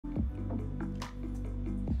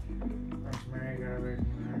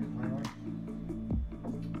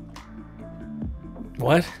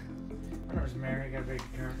What? My name's Mary. I got a big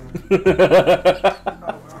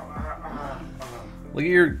Look at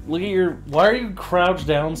your. Why are you crouched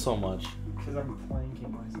down so much? Because I'm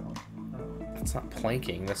planking myself. That's not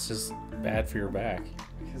planking. That's just bad for your back.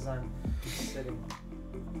 Because I'm sitting.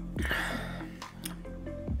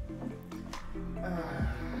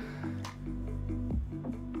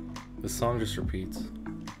 This song just repeats.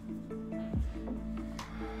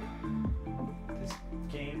 This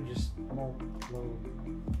game just won't load.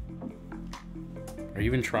 Are you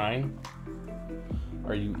even trying?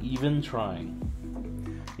 Are you even trying?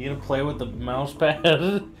 You gonna play with the mouse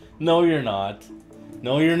pad? No, you're not.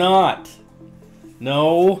 No, you're not.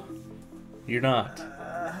 No, you're not.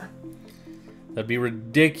 That'd be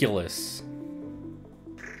ridiculous.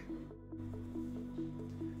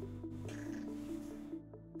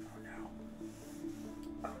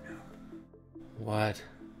 What?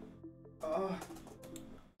 Oh,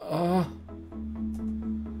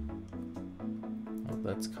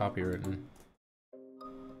 that's copywritten.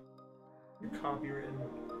 You're copywritten.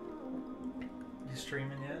 You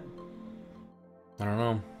streaming yet? I don't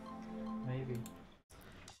know. Maybe.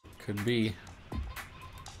 Could be.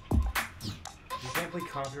 You can't play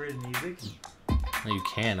copyrighted music? No, you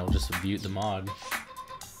can. I'll just abuse the mod.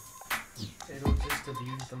 It'll just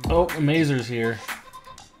abuse the mod. Oh, Amazer's here.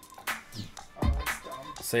 Oh, that's dumb.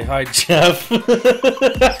 Say hi, Jeff.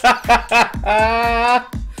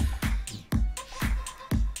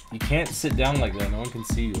 You can't sit down like that. No one can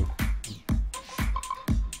see you.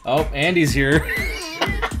 Oh, Andy's here.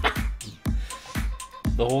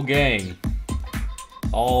 The whole gang.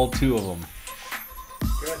 All two of them.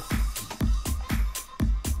 Good.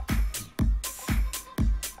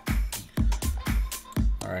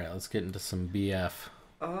 Alright, let's get into some BF.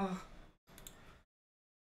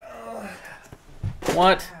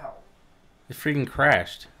 What? Ow. It freaking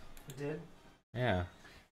crashed. It did? Yeah.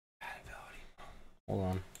 Compatibility. Hold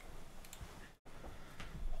on.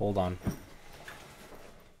 Hold on.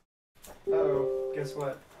 Uh-oh. Guess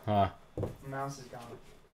what? Huh. The mouse is gone.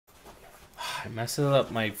 I messed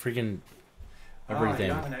up my freaking everything.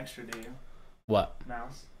 You don't have an extra, do you? What?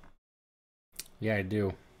 Mouse? Yeah, I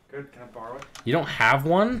do. Good. Can I borrow it? You don't have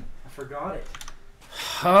one? I forgot it.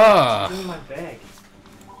 Huh. It's in my bag.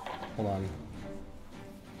 Hold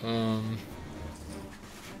on.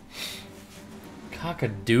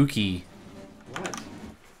 Cockadookie. What?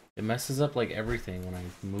 It messes up like everything when I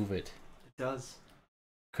move it. It does.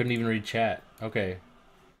 Couldn't even read chat. Okay.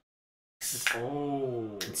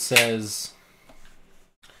 Oh. It says,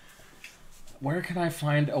 where can I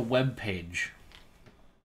find a web page?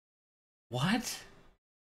 What?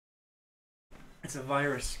 It's a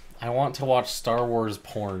virus. I want to watch Star Wars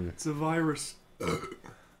porn. It's a virus.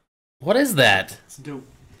 What is that? It's dope.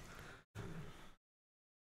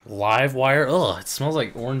 Live wire? Ugh, it smells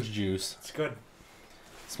like orange juice. It's good.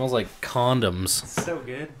 It smells like condoms. It's so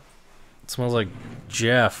good. It smells like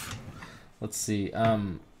Jeff. Let's see. I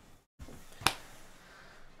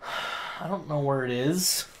don't know where it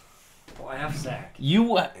is. Well, I have Zach.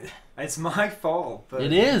 You. It's my fault, but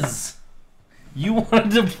It is. You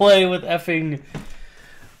wanted to play with effing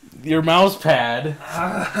your mouse pad.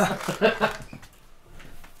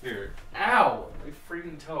 Here. Ow! My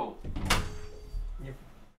freaking toe.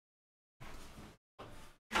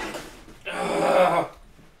 Ugh.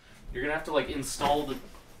 You're gonna have to like install the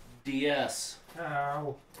DS.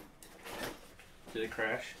 Ow. Did it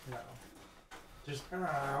crash? No. Just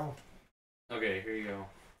ow. Okay, here you go.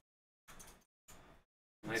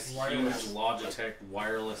 Nice huge Wireless. Logitech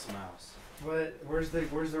wireless mouse. What? Where's the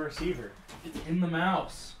receiver? It's in the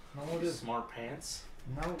mouse. No, it is. Smart pants.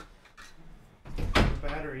 No.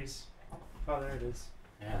 Batteries. Oh, there it is.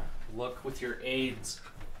 Yeah. Look with your aids.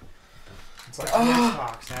 It's like an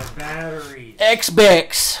Xbox has batteries.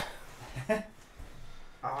 Xbox.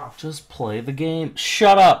 Off. Just play the game.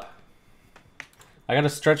 Shut up. I gotta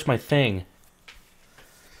stretch my thing.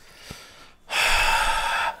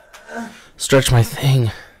 Stretch my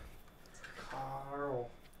thing. Carl.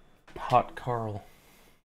 Hot Carl.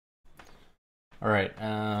 Alright,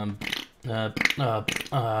 I have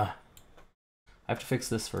to fix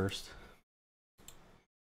this first.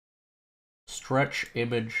 Stretch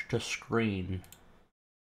image to screen.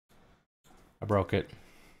 I broke it.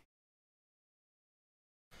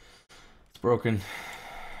 It's broken.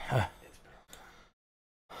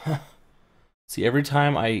 See, every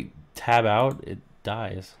time I tab out, it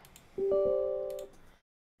dies.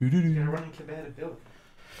 You gotta run in compatibility.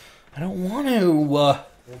 I don't want to. Well,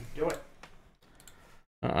 do it.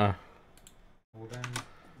 Well then,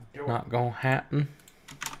 do it. Not gonna happen.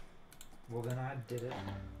 Well then, I did it.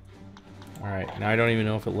 Alright, now I don't even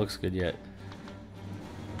know if it looks good yet.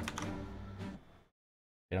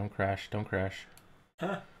 Okay, don't crash. Don't crash.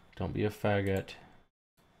 Huh. Don't be a faggot.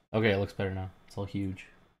 Okay, it looks better now. It's all huge.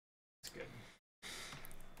 It's good.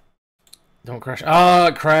 Don't crash. Ah,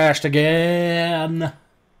 it crashed again.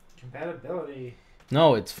 Compatibility.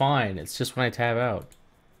 No, it's fine. It's just when I tab out.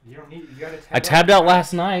 You don't need. You gotta tab I tabbed out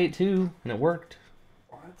last night too, and it worked.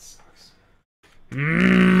 Oh, that sucks.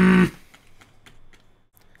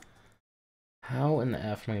 How in the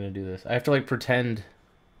F am I gonna do this? I have to like pretend.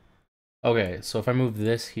 Okay, so if I move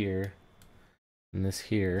this here and this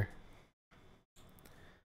here,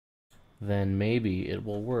 then maybe it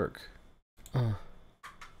will work.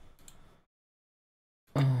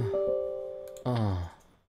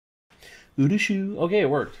 Oodashu. Okay, it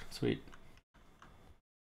worked. Sweet.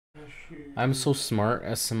 I'm so smart,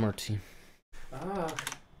 SMRT. Ah,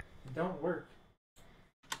 it don't work.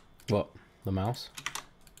 What? The mouse?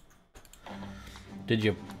 Did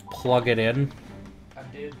you plug it in? I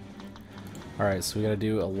did. Alright, so we gotta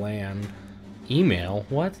do a LAN. Email?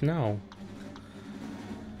 What? No.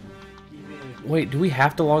 Email. Wait, do we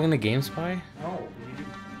have to log into GameSpy? No,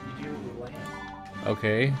 you do LAN.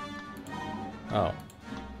 Okay. Oh.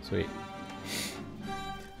 Sweet.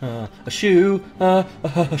 A shoe, a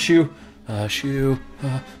shoe, a shoe,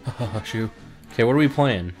 a shoe. Okay, what are we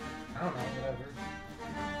playing? I don't know, whatever.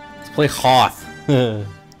 Let's play Hoth.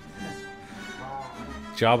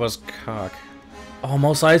 Jabba's cock. Oh,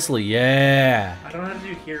 Mos Eisley, yeah. I don't know how to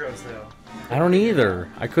do heroes though. I don't either.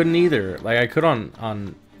 I couldn't either. Like I could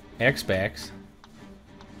on Xbox.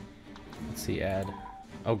 Let's see, add.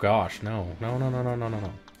 Oh gosh, no.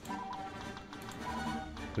 No.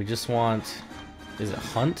 We just want. Is it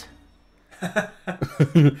hunt?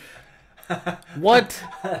 What?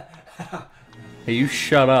 Hey, you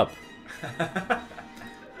shut up.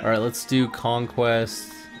 Alright, let's do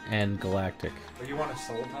Conquest and Galactic. But you want a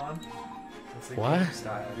Sultan? It's like What? game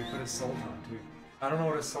style. You put a Sultan too. I don't know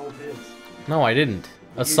what a Sult is. No, I didn't.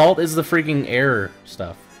 Assault is the freaking air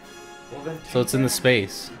stuff. Well, then So it's in the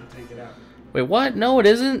space. Take it out. Wait, what? No, it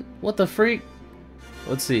isn't. What the freak?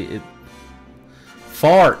 Let's see. It.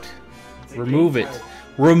 Fart. It's a Remove game it. type.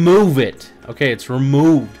 Remove it. Okay, it's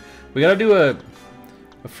removed. We gotta do a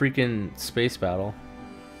freaking space battle.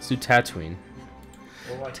 Let's do Tatooine.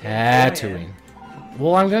 Well, I can't try Tatooine.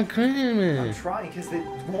 Well, I'm gonna. I'm trying because they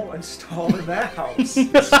won't install the mouse.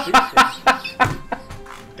 It's stupid.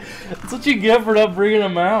 That's what you get for not bringing a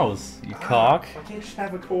mouse, you cock. Why can't you just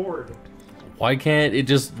have a cord? Why can't it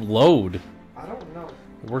just load? I don't know.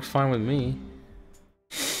 It works fine with me.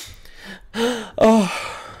 Oh.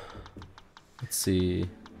 Let's see.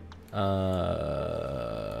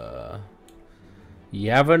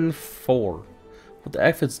 Yavin 4. What the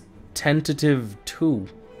F is tentative 2?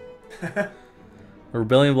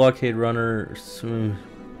 Rebellion Blockade Runner. Oh,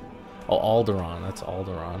 Alderaan. That's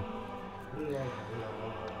Alderaan.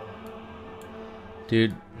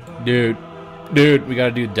 Dude, we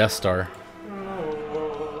gotta do Death Star.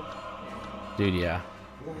 Dude, yeah.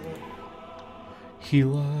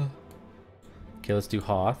 Gila. Okay, let's do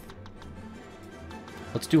Hoth.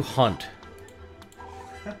 Let's do Hunt.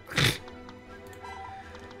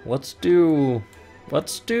 Let's do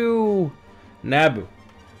Naboo.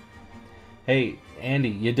 Hey, Andy,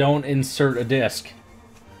 you don't insert a disc.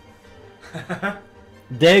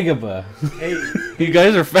 Dagobah. Hey, you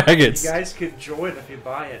guys are faggots. you guys could join if you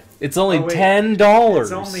buy it. It's only Oh, wait. $10.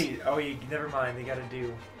 It's only. Oh, never mind. They gotta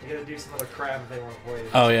do some other crap if they want to play it.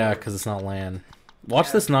 Oh yeah, because it's not LAN. Watch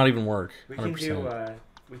Yeah. this not even work. We 100%.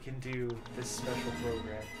 can do this special program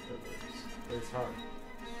that works. But it's hard.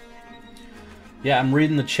 Yeah, I'm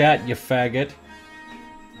reading the chat, you faggot.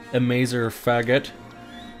 Amazer faggot.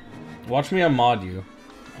 Watch me unmod you.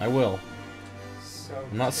 I will. So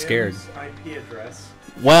I'm not scared. Tim's IP address.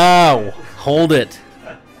 Wow! Hold it.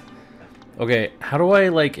 Okay, how do I,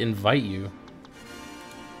 like, invite you?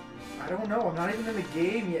 I don't know. I'm not even in the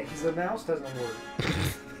game yet because the mouse doesn't work.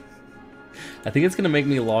 I think it's gonna make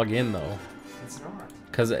me log in, though. It's not.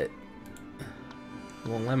 Because it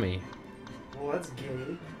won't let me. Well, that's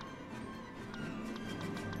gay.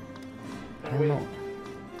 I don't know.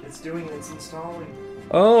 It's doing it. It's installing.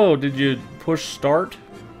 Oh, did you push start?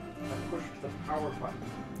 I pushed the power button.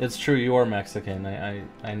 It's true, you are Mexican.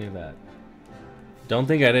 I knew that. Don't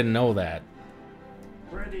think I didn't know that.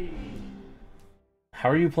 Ready. How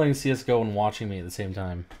are you playing CSGO and watching me at the same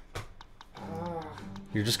time? Ah,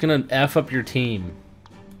 You're just gonna F up your team.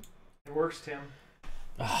 it works, Tim.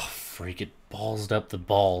 Oh, freak it. Ballsed up the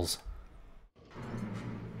balls.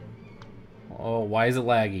 Oh, why is it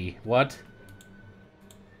laggy? What?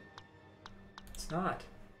 It's not.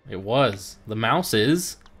 It was. The mouse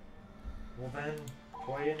is. Well then,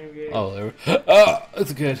 play a new game. Oh, there. Oh,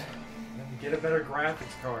 that's good. Then Get a better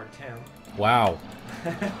graphics card, Tim. Wow.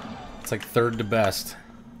 It's like third to best.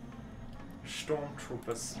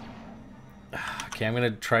 Stormtroopers. Okay, I'm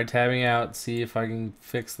gonna try tabbing out, see if I can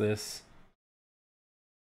fix this.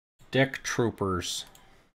 Deck troopers.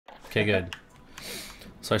 Okay, good.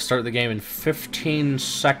 So I start the game in 15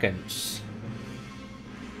 seconds.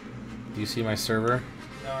 Do you see my server?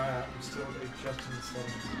 No, I'm still adjusting the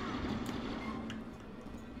settings.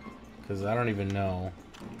 Because I don't even know.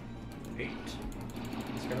 8.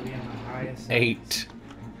 It's gonna be in the highest. 8.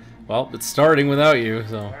 Well, it's starting without you,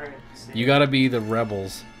 so Alright, you gotta be the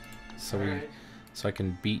rebels, so Alright. so I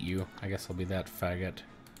can beat you. I guess I'll be that faggot.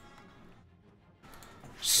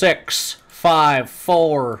 6, 5,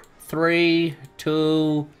 4, 3,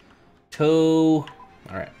 2, 2. All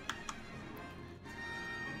right.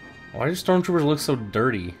 Why do stormtroopers look so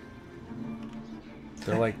dirty?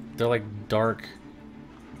 They're like dark.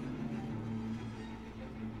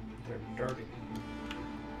 They're dirty.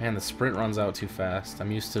 Man, the sprint runs out too fast.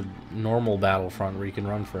 I'm used to normal Battlefront where you can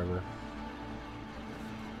run forever.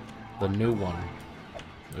 The new one.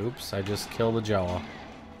 Oops, I just killed a Jawa.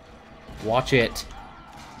 Watch it.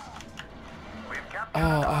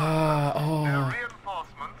 Oh.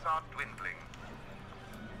 Reinforcements are dwindling.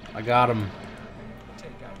 I got him.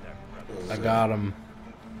 Take out that rebel. I got him.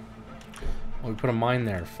 Oh, we put a mine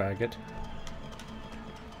there, faggot.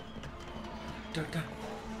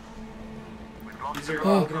 These are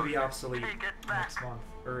all gonna be obsolete next month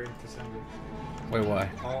or in December. Wait, why?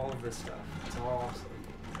 All of this stuff. It's all obsolete.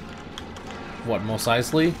 What, Mos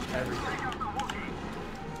Eisley? Everything.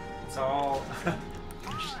 It's all. Shit.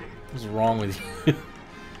 What's wrong with you?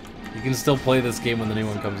 You can still play this game when the new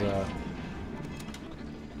one comes out.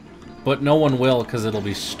 But no one will, because it'll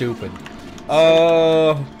be stupid.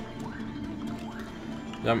 I'm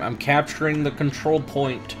capturing the control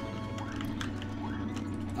point.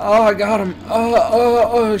 Oh, I got him.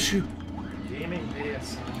 Oh, shoot. Gaming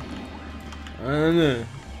this.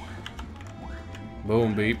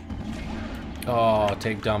 Boom, beep. Oh,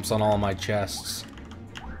 take dumps on all my chests.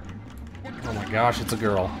 Oh my gosh, it's a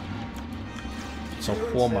girl. It's a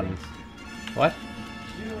woman. What?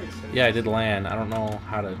 Yeah, I did land. I don't know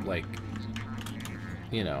how to, like,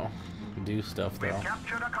 you know, do stuff, though. We've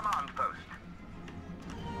captured a command post.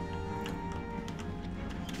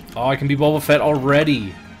 Oh, I can be Boba Fett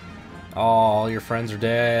already. Oh, all your friends are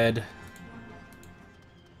dead.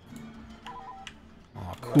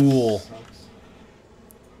 Oh, cool.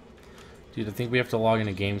 Dude, I think we have to log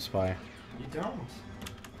into GameSpy. You don't.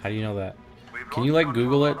 How do you know that? Can you, like,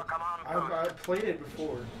 Google it? I played it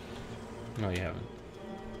before. No, you haven't.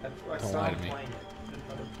 I Don't lie stopped to me. playing it in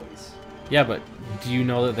another place. Yeah, but do you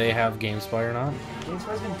know that they have GameSpy or not?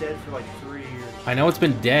 GameSpy's been dead for like 3 years. I know it's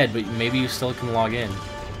been dead, but maybe you still can log in.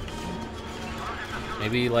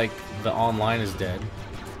 Maybe, like, the online is dead.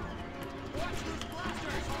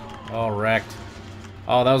 Oh, wrecked.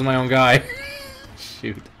 Oh, that was my own guy.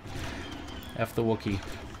 Shoot. F the Wookiee.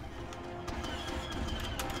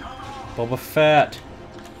 Boba Fett.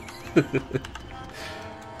 This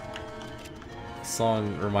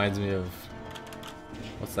song reminds me of...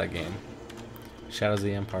 What's that game? Shadows of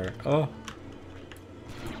the Empire. Oh.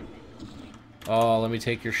 Oh, let me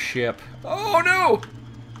take your ship. Oh, no!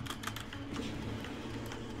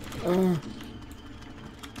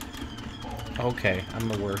 Okay, I'm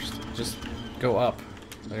the worst. Just go up.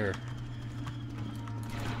 There.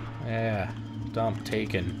 Yeah. Dump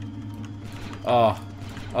taken. Oh.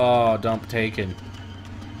 Oh, dump taken.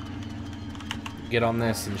 Get on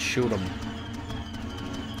this and shoot him.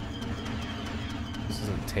 This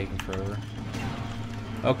isn't taking forever.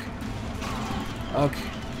 Okay. Okay.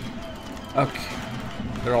 Okay.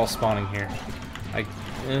 They're all spawning here.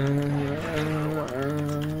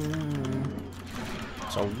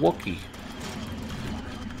 It's a Wookiee.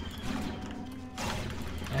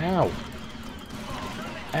 Ow.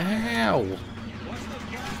 Ow.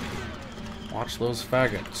 Watch those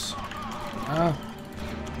faggots. Oh.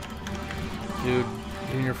 Dude,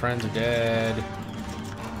 you and your friends are dead.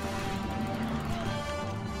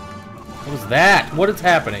 What was that? What is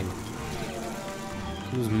happening?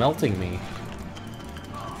 He was melting me.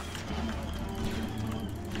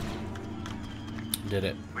 Did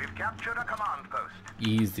it. We've captured a command post.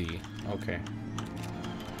 Easy. Okay.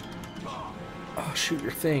 Oh, shoot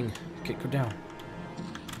your thing. Okay, go down.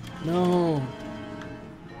 No.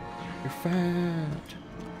 You're fat.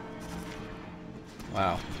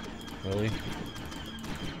 Wow. Really?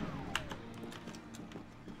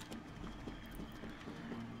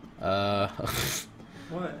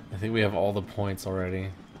 What? I think we have all the points already.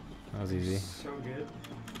 That was easy. So good.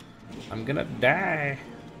 I'm gonna die.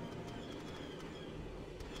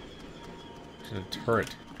 A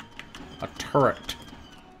turret. A turret.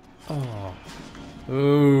 Oh.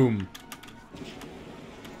 Boom.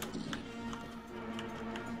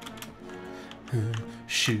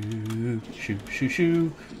 Shoo, shoo, shoo,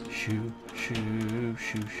 shoo, shoo, shoo,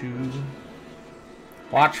 shoo, shoo.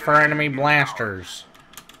 Watch for enemy blasters.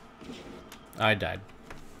 I died.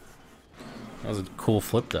 That was a cool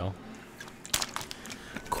flip, though.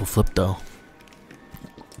 Cool flip, though.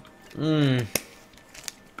 We've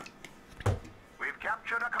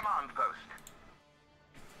captured a command post.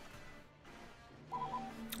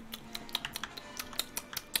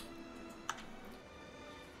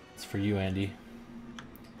 It's for you, Andy.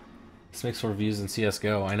 This makes more views than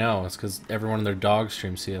CSGO. I know, it's because everyone and their dog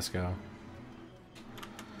streams CSGO.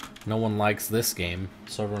 No one likes this game,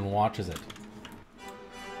 so everyone watches it.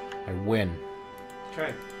 I win.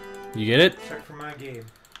 Okay. You get it? Check for my game.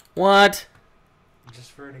 What?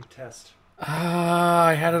 Just for any test. Ah,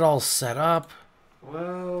 I had it all set up.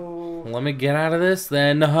 Whoa. Let me get out of this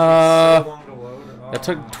then. So long to load. Oh. That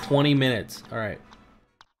took 20 minutes. Alright.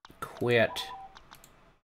 Quit.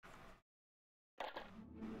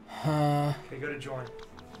 Okay, go to join.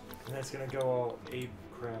 And that's gonna go all ape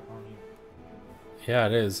crap on you. Yeah,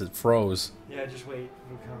 it is. It froze. Yeah, just wait.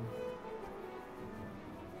 It'll come.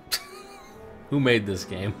 Who made this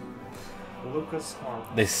game? Lucas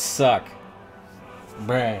Smart. They suck.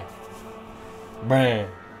 Bruh. Bruh.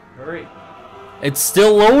 Hurry. It's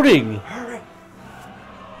still loading. Hurry.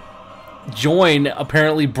 Join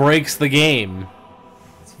apparently breaks the game.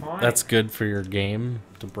 It's fine. That's good for your game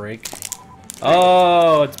to break.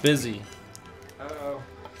 Oh, it's busy. Uh-oh.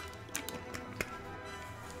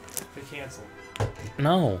 They canceled.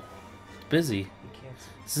 No. It's busy. They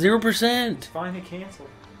canceled. 0%. It's fine, they canceled.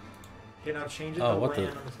 Okay, now change it Oh, to what LAN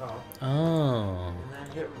the- on the top. Oh. And then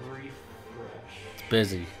hit refresh.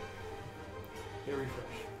 Busy. Hit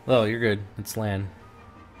refresh. Oh, you're good. It's LAN.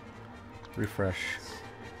 Refresh.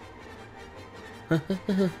 Did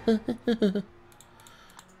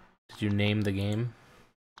you name the game?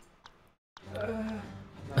 No,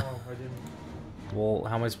 I didn't. Well,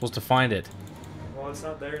 how am I supposed to find it? Well, it's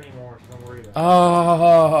not there anymore, so don't worry about it.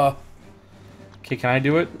 Oh. Okay, can I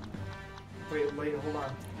do it? Wait, hold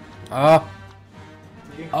on. Ah.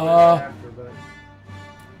 You can quit it after, but...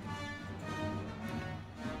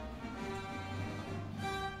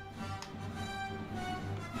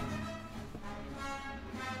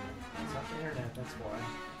 It's not the internet, that's why.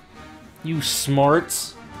 You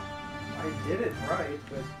smarts. I did it right,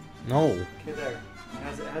 but... No. Okay, there. It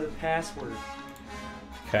has a password.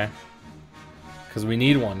 Okay. Because we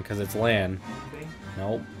need one, because it's LAN. Anything?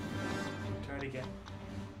 Nope. Try it again.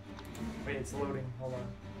 Wait, it's loading. Hold on.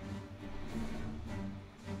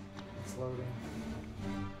 It's loading.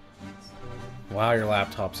 It's loading. Wow, your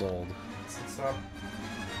laptop's old. It's up.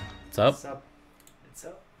 It's up? It's up. It's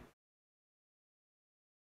up.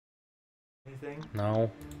 Anything?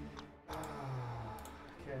 No.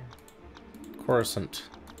 Okay. Coruscant.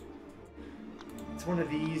 It's one of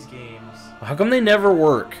these games. How come they never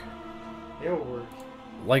work? They'll work.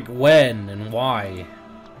 Like when and why?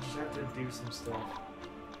 I just have to do some stuff.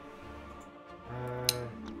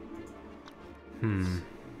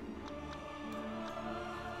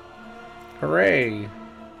 Hooray!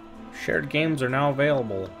 Shared games are now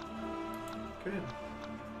available. Good.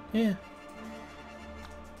 Yeah.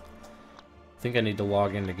 I think I need to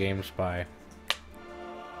log into GameSpy.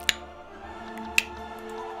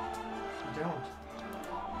 You don't.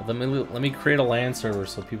 Well, let me create a LAN server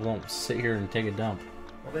so people don't sit here and take a dump.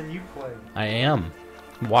 Well, then you play. I am.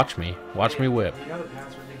 Watch me. Watch me whip. You know the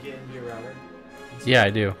password to get into your router? Yeah, I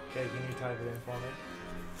do. Okay, can you type it in for me?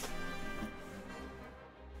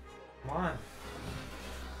 Come on.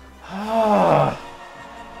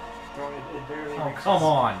 Bro, it barely Oh, reaches. come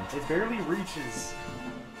on. It barely reaches.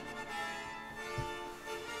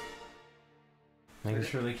 Making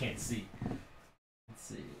sure they can't see. Let's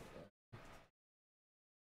see.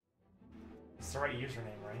 It's the right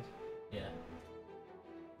username, right? Yeah.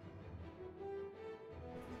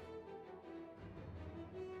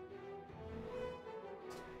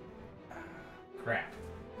 Crap.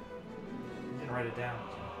 You didn't write it down.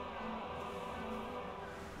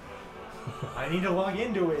 I need to log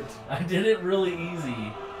into it. I did it really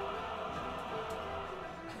easy.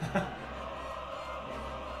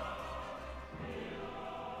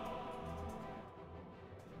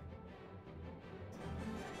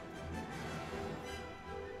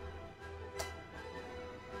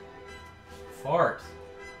 Fart.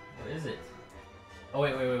 What is it? Oh,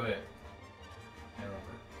 wait. I remember.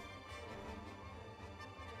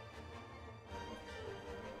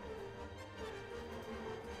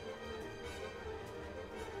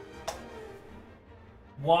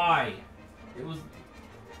 Why? It was... Okay,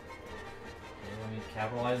 let me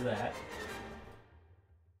capitalize that.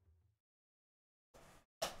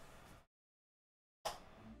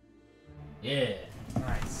 Yeah.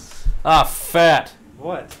 Nice. Ah, fat.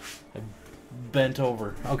 What? I bent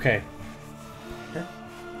over. Okay.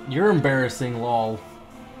 You're embarrassing, lol.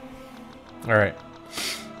 Alright.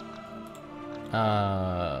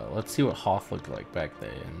 Let's see what Hoth looked like back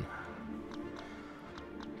then.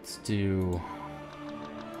 Let's do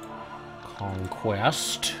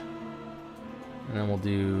Conquest. And then we'll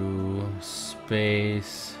do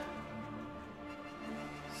Space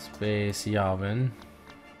Yavin.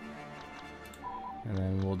 And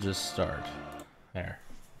then we'll just start. There.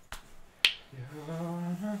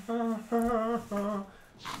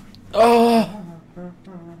 Oh!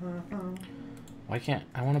 Why can't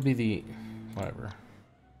I want to be the whatever?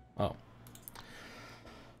 Oh.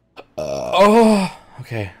 Oh.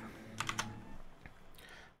 Okay.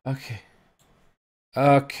 Okay.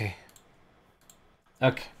 Okay.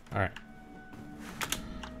 Okay. All right.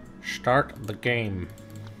 Start the game.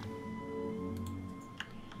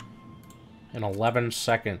 In 11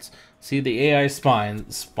 seconds. See, the AI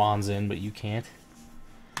spawns in, but you can't.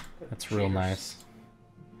 That's real nice.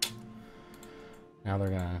 Now they're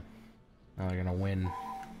gonna win.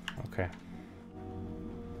 Okay.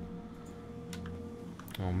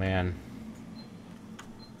 Oh man.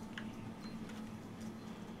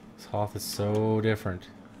 This Hoth is so different.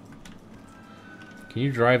 Can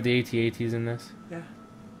you drive the AT-ATs in this? Yeah.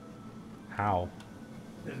 How?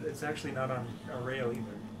 It's actually not on a rail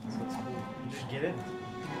either. So it's cool. You just get in.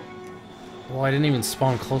 Well, I didn't even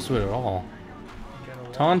spawn close to it at all. You gotta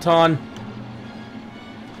walk. Tauntaun!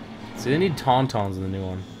 See, they need Tauntauns in the new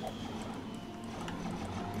one.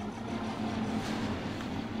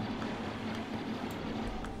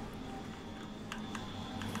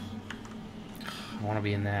 I want to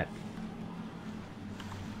be in that.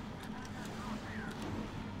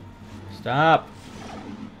 Stop!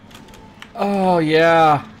 Oh,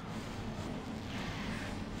 yeah!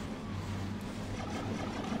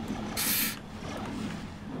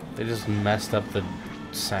 They just messed up the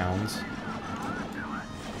sounds.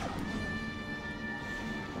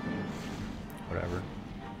 Whatever.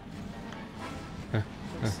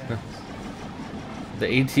 The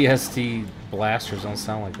ATST blasters don't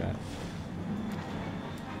sound like that.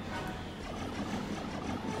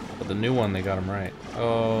 But the new one, they got them right.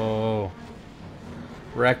 Oh.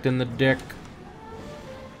 Wrecked in the dick.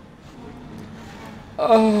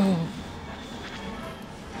 Oh.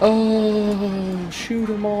 Oh, shoot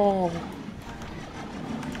them all.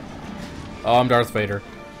 Oh, I'm Darth Vader.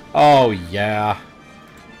 Oh, yeah.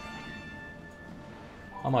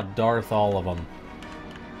 I'm a Darth all of them.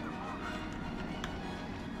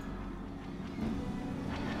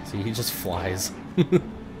 See, he just flies.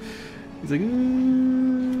 He's like,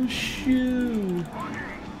 shoo.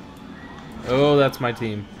 Oh, that's my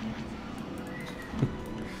team.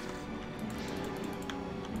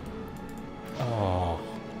 Oh.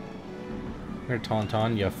 Here,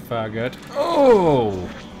 Tauntaun, you faggot. Oh!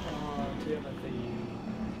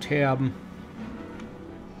 Tab.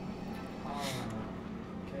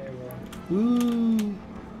 Okay, well. Ooh.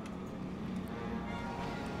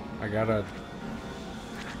 I gotta...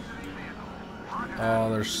 Oh,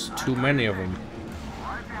 there's too many of them.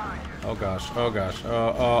 Oh gosh, oh gosh.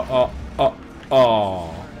 Oh.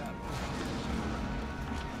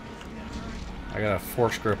 I gotta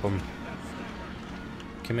force grip them.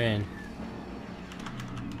 Come in.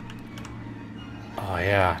 Oh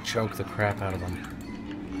yeah, choke the crap out of them.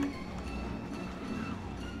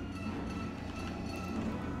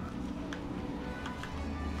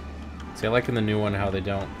 See, I like in the new one how they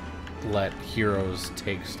don't let heroes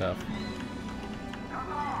take stuff.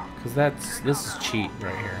 Because this is cheat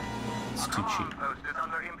right here. It's too cheap.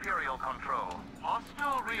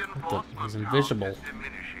 He's invisible.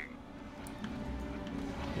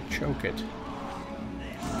 You choke it.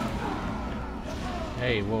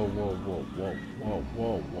 Hey, whoa, whoa, whoa, whoa, whoa,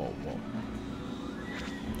 whoa, whoa, whoa.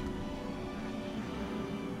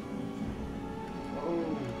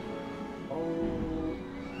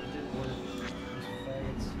 It didn't work.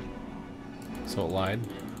 These faggots. So it lied.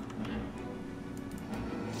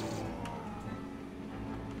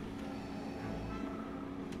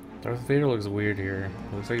 Darth Vader looks weird here.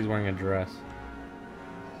 It looks like he's wearing a dress.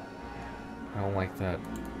 I don't like that.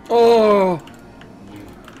 Oh!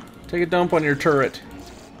 Take a dump on your turret.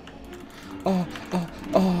 Oh, oh,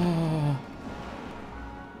 oh.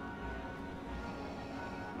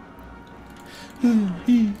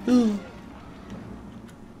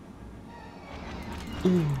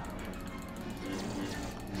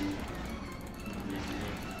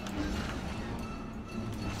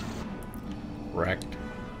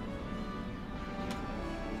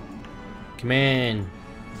 Come in.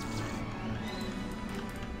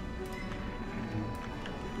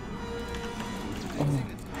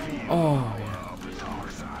 Oh, yeah.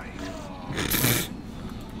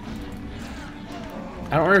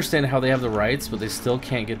 I don't understand how they have the rights, but they still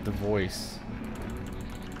can't get the voice.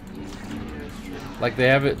 Like they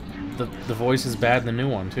have it, the voice is bad in the new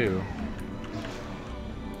one too.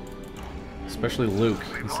 Especially Luke.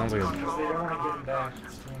 He sounds like a... Because they don't want to get him back.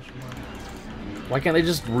 It's too much money. Why can't they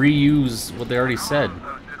just reuse what they already said?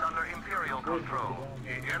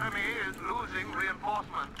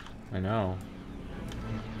 I know.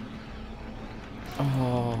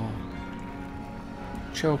 Oh.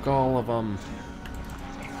 Choke all of them.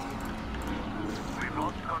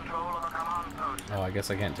 Oh, I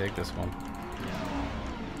guess I can't take this one.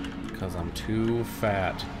 Because I'm too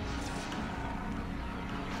fat.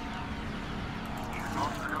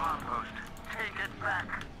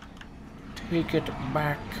 Take it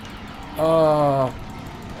back. Oh.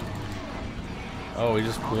 Oh, he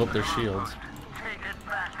just blew up their shields.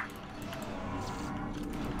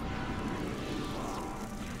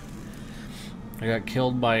 I got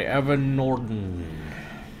killed by Evan Norden.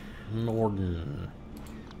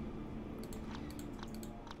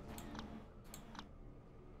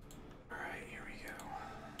 Alright, here we go.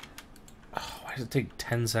 Oh, why does it take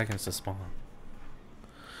 10 seconds to spawn?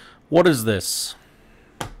 What is this?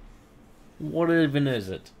 What even is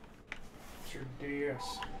it? It's your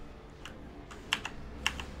DS.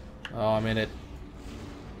 Oh, I'm in it.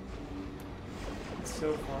 It's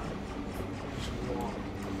so fun. Just walk.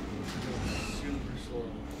 It's super slow.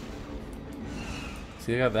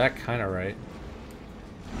 See, I got that kind of right.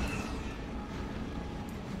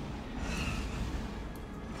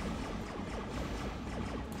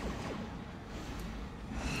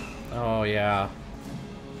 Oh, yeah.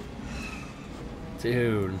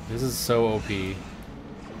 Dude, this is so OP. I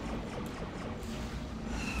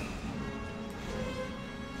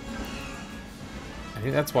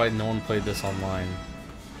think that's why no one played this online.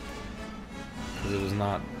 Because it was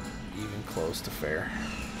not even close to fair.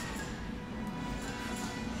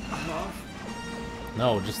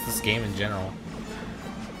 No, just this game in general.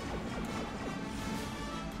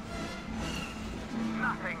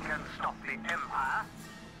 Nothing can stop the Empire.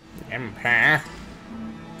 Empire.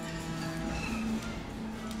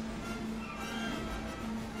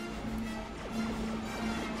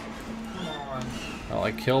 Come on. Well,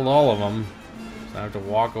 I killed all of them. So I have to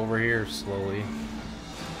walk over here slowly.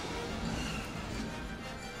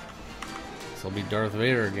 This will be Darth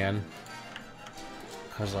Vader again.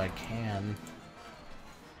 Because I can.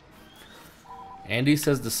 Andy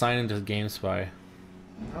says to sign into GameSpy.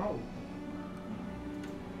 No.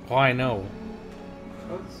 Why no?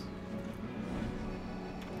 Because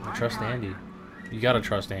I trust Andy. You gotta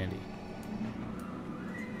trust Andy.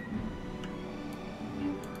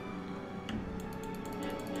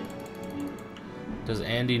 Does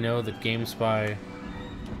Andy know that GameSpy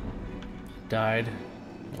died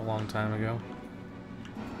a long time ago?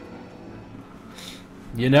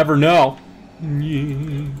 You never know.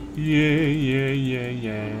 Yeah.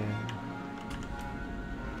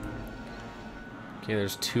 Okay,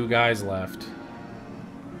 there's 2 guys left.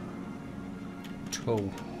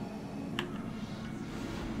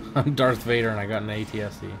 I'm Darth Vader and I got an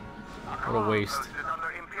ATSD. What a waste. Post is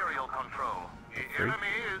under Imperial control. The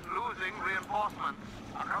enemy is losing reinforcements.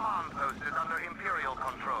 A command post is under Imperial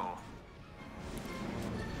control.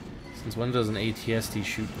 Since when does an ATSD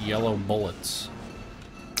shoot yellow bullets?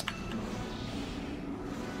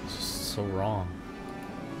 It's just so wrong.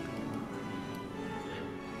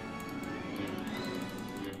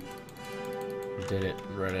 Did it,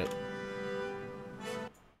 Reddit.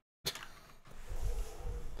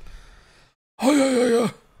 Oh yeah.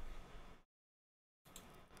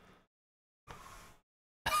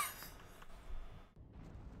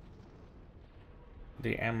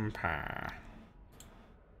 The Empire.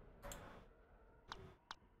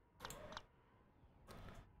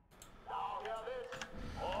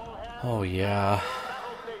 Oh yeah.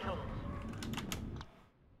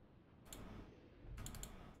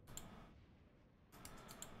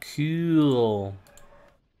 Cool.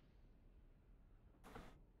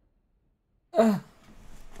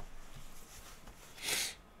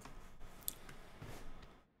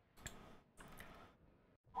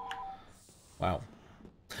 Wow.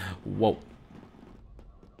 Whoa.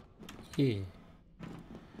 Yeah.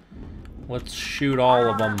 Let's shoot all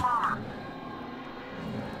of them.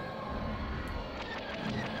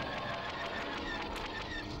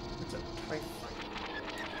 it's a tight fight.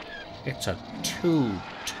 It's a toot.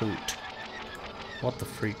 What the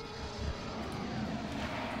freak?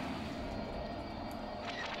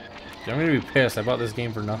 I'm gonna be pissed. I bought this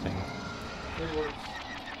game for nothing. It works.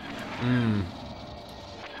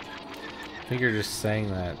 I think you're just saying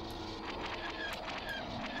that.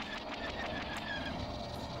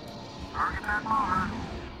 Target that motor.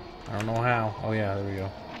 I don't know how. Oh yeah, there we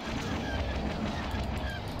go.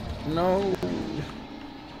 No.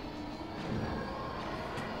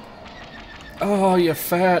 Oh, you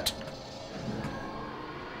fat.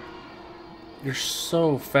 You're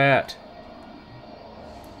so fat.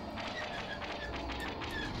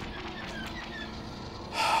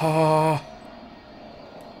 Oh.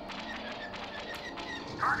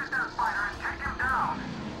 Target that fighter and take him down.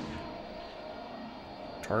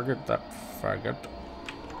 Target that faggot.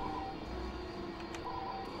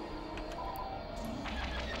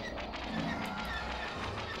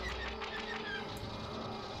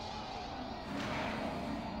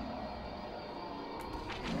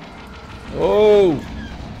 Oh!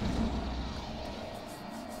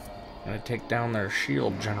 Gonna take down their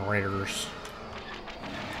shield generators.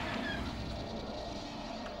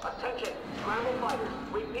 Attention, scramble fighters.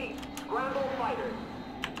 Repeat, scramble fighters.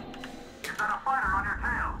 You've got a fighter on your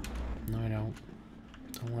tail. No, I don't.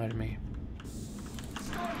 Don't lie to me.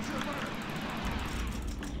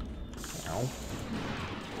 Ow.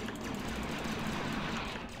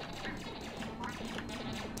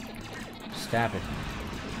 Stab it.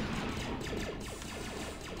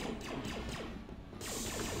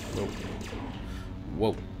 Whoa.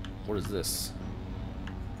 Whoa. What is this?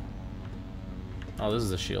 Oh, this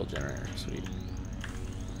is a shield generator. Sweet.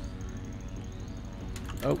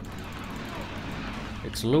 Oh.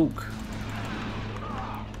 It's Luke.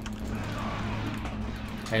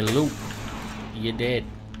 Hey, Luke. You dead.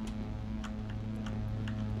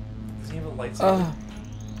 Does he have a lightsaber?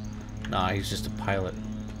 Nah, he's just a pilot.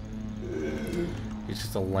 He's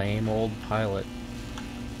just a lame old pilot.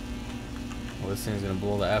 Well, this thing's gonna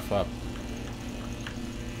blow the F up.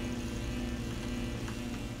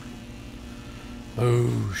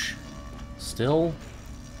 Boosh. Still?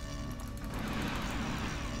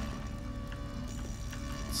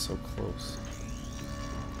 It's so close.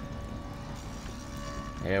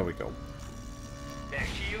 There we go. Their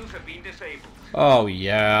shields have been disabled. Oh,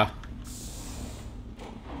 yeah.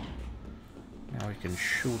 Now we can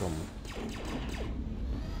shoot them.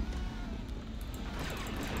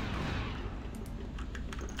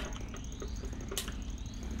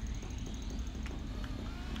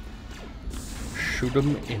 Shoot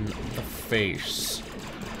him in the face.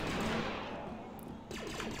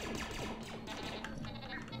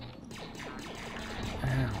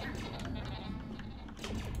 Ow.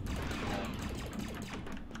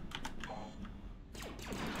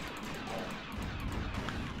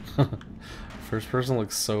 First person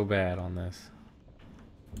looks so bad on this.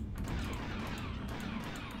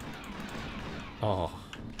 Oh.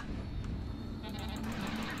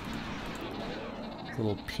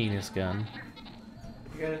 Little penis gun.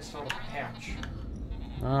 You gotta install a patch.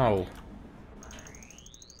 Oh.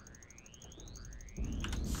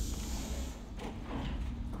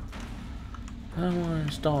 I don't want to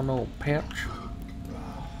install no patch.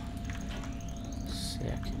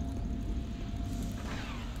 Sick.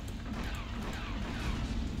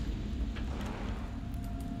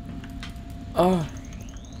 Oh.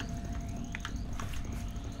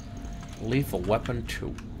 Lethal weapon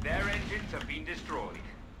 2. Their engines have been destroyed.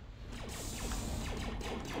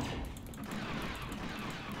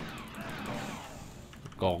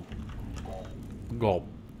 Go. Go.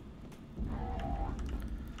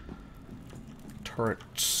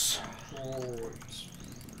 Turrets. Droids.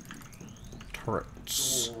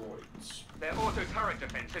 Turrets. Droids. Their auto turret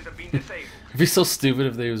defenses have been disabled. It'd be so stupid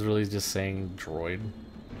if they was really just saying droid.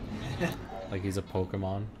 Like he's a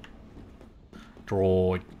Pokemon.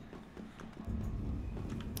 Droid.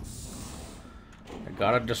 I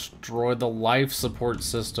gotta destroy the life support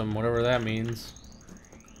system, whatever that means.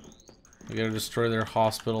 We gotta destroy their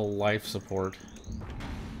hospital life support.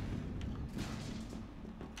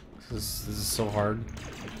 This is so hard.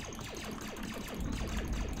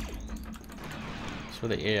 It's for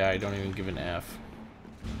the AI, don't even give an F.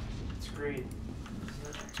 It's great.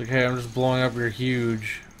 It's okay, I'm just blowing up your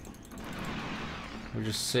huge. We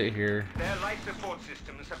just sit here. Their life support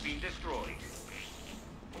systems have been destroyed.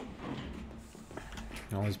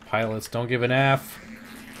 All these pilots don't give an F.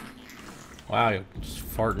 Wow, you're just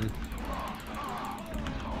farting.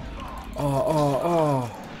 Oh.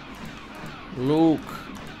 Luke.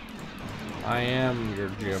 I am your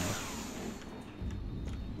jib.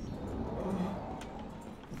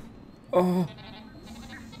 Oh.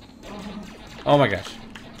 Oh my gosh.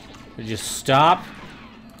 Did you stop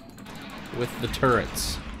with the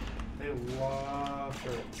turrets? They love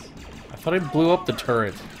turrets. thought I blew up the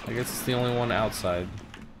turret. I guess it's the only one outside.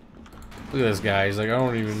 Look at this guy. He's like, I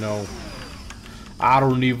don't even know. I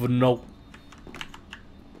don't even know.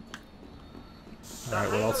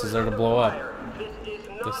 Alright, what else is there to blow up?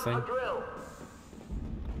 This thing?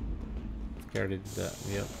 I already did that.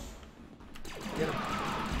 Yep.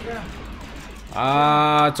 Yeah.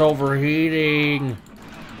 Ah, it's overheating.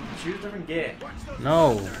 Shoot a different game.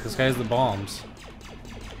 No, this guy's the bombs.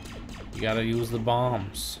 You gotta use the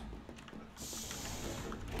bombs.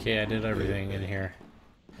 Okay, I did everything in here.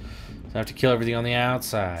 So I have to kill everything on the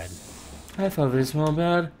outside. I thought they smelled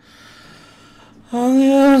bad on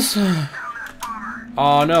the outside.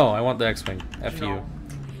 Oh no, I want the X-Wing. F you.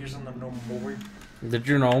 Here's on the normal movie. Did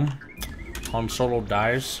you know Han Solo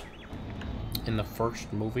dies in the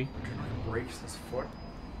first movie? Breaks his foot.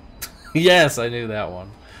 Yes, I knew that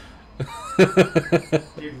one.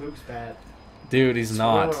 Dude, Luke's bad. Dude, he's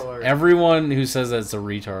not. Spoiler alert. Everyone who says that's a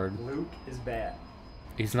retard. Luke is bad.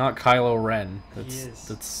 He's not Kylo Ren. He is.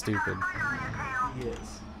 That's stupid. He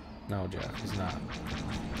is. No, Jeff, he's not.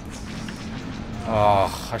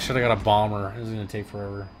 Oh, I should have got a bomber. This is gonna take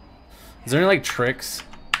forever. Is there any like tricks?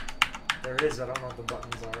 There is. I don't know what the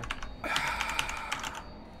buttons are.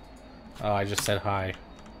 Oh, I just said hi.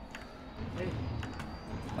 Hey.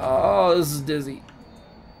 Oh, this is dizzy.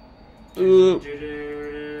 Ooh.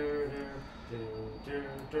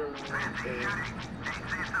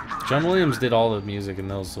 John Williams did all the music in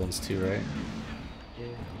those ones too, right? Yeah.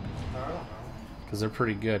 I don't know. Because they're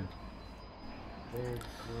pretty good. They're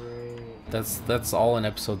great. That's all in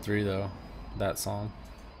episode 3 though. That song.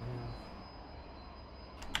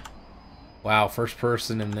 Wow, first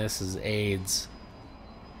person in this is AIDS.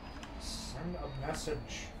 Send a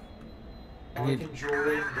message. I need- I can join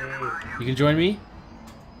Dave. You can join me?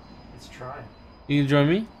 Let's try. You can join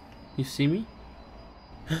me? You see me?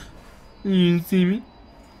 You can see me?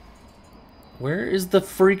 Where is the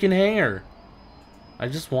freaking hangar? I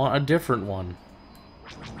just want a different one.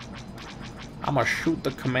 I'm gonna shoot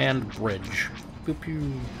the command bridge. Pew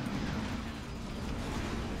pew.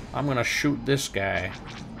 I'm gonna shoot this guy.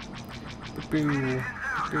 Pew pew.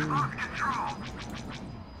 Pew.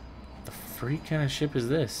 The freak kind of ship is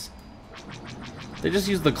this? They just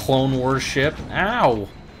used the Clone Wars ship. Ow!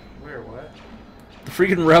 Where, what? The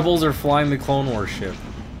freaking rebels are flying the Clone Wars ship.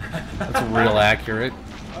 That's real accurate.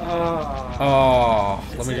 Oh,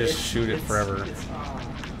 let me just shoot it forever.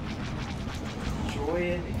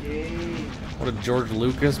 Joy in the game. What did George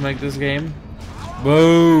Lucas make this game?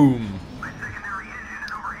 Boom!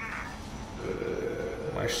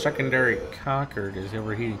 My secondary cockard is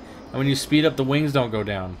overheating. And when you speed up, the wings don't go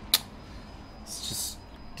down. It's just...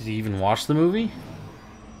 Did he even watch the movie?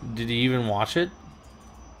 Did he even watch it?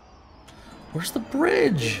 Where's the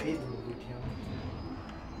bridge? They made the movie,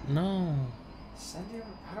 Kim. No. Send you.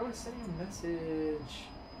 How do I send you a message?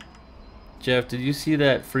 Jeff, did you see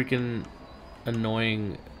that freaking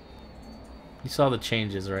annoying... You saw the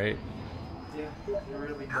changes, right? Yeah, you're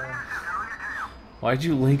really dumb. Why'd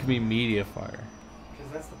you link me Mediafire?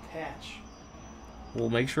 Because that's the patch.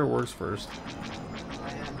 We'll make sure it works first.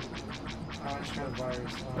 I am. Oh, I just got a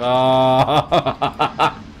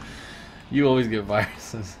virus. You always get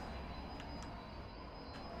viruses.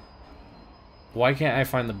 Why can't I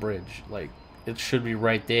find the bridge? Like, it should be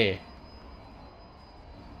right there.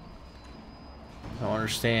 I don't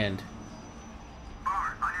understand.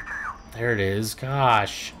 There it is.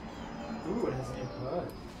 Gosh. Ooh, it has an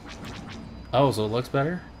input. Oh, so it looks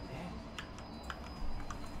better?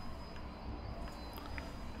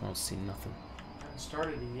 I don't see nothing. I haven't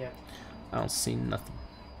started it yet. I don't see nothing.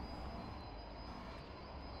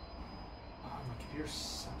 Oh, my computer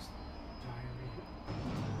sucks. Diary.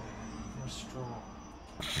 More strong.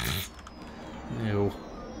 Ew.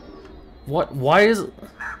 What? Why is...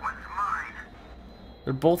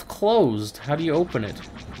 They're both closed. How do you open it?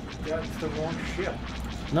 Yeah, it's the wrong ship.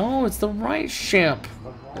 No, it's the right ship. The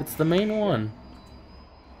wrong It's the main ship. one.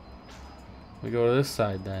 We go to this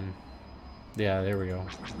side then. Yeah, there we go.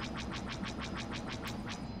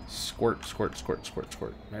 Squirt, squirt, squirt, squirt,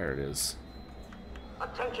 squirt. There it is.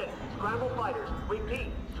 Attention, scramble fighters.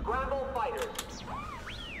 Repeat, scramble fighters.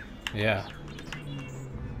 Yeah.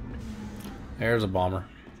 There's a bomber.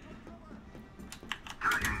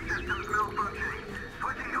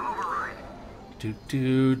 Do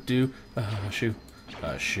do do. A shoe.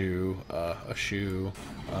 A shoe. A shoe.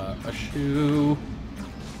 A shoe.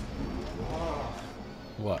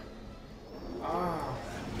 What? Ah.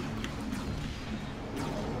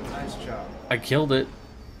 Nice job. I killed it.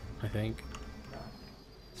 I think. No.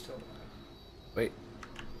 Still not. Wait.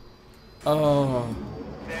 Oh.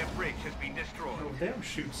 Their bridge has been destroyed. No, they don't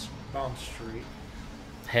shoot bombs straight.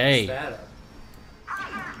 Hey. What's that at?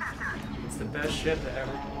 It's the best ship that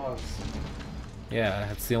everyone loves. Yeah,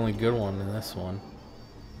 it's the only good one in this one.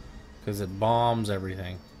 Because it bombs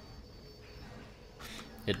everything.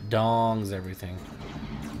 It dongs everything.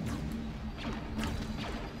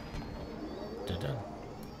 Dun-dun.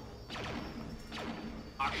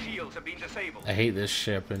 Our shields have been disabled. I hate this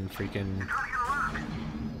ship and freaking...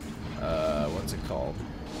 what's it called?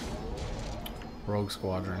 Rogue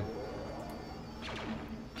Squadron.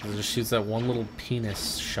 It just shoots that one little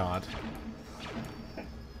penis shot.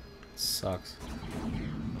 Sucks.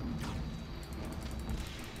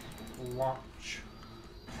 Launch.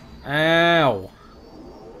 Ow!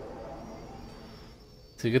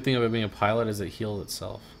 The good thing about being a pilot is it heals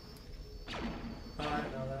itself. I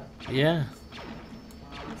didn't know that. Yeah,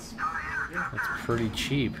 That's that's pretty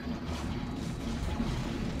cheap.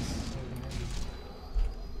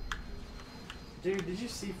 Dude, did you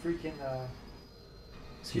see freaking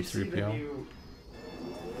did you see the C-3PO. new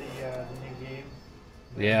game?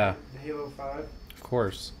 Yeah. The Halo 5? Of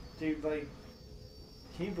course. Dude, like,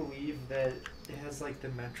 can you believe that it has like the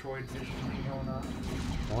Metroid vision thing going on?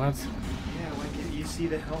 What? Yeah, like you see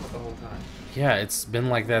the helmet the whole time. Yeah, it's been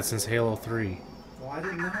like that since Halo 3. Well, I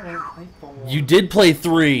didn't know. I didn't play Phone 1. You did play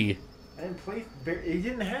 3! I didn't play. It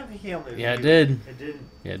didn't have the helmet. Yeah, it view. did. It didn't.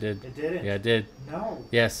 Yeah, it did. It didn't. Yeah, it did. No.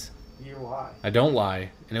 Yes. You lie. I don't lie.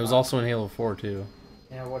 And it was also in Halo 4 too.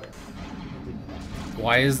 Yeah, whatever. It didn't.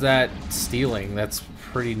 Why is that stealing? That's a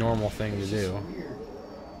pretty normal thing to It's do. just weird.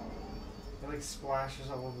 It like splashes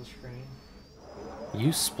all over the screen.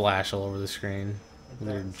 You splash all over the screen It with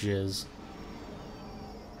your does. jizz.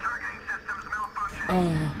 Targeting systems malfunctioning.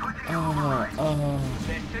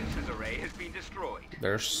 Their sensors array has been destroyed.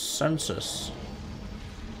 Their census.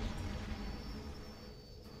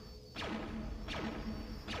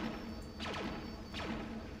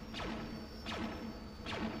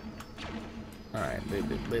 Alright,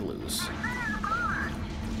 they lose.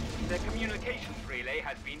 Their communications relay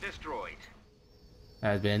has been destroyed.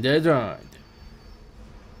 Has been destroyed.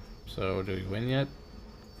 So, do we win yet?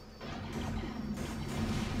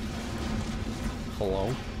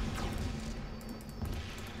 Hello?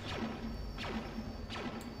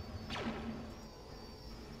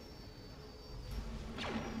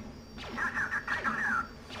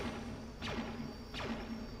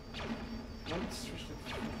 What's just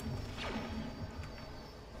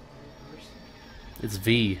It's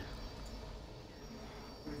V.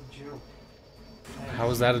 a joke? How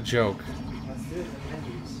is that a joke? That's it. The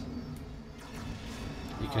menus.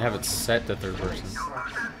 You can have it set to third person.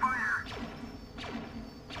 Sucks.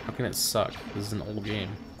 How can it suck? This is an old game.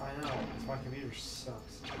 I know. It's my computer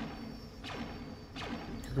sucks.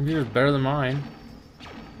 Your computer's better than mine.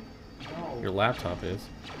 No. Your laptop is.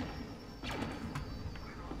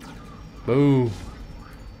 Boo.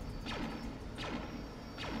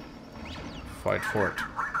 Fight for it.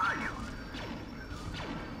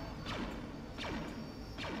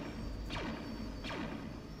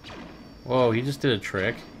 Whoa, he just did a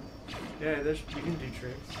trick. Yeah, you can do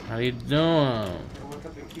tricks. How you doing? You look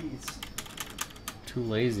up the keys. Too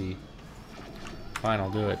lazy. Fine,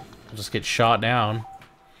 I'll do it. I'll just get shot down.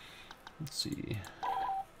 Let's see.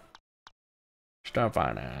 Start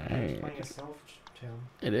Playing finding. a self-tune.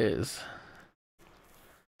 It is.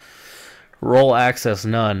 Roll access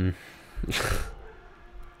none.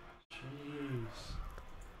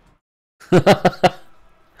 Jeez.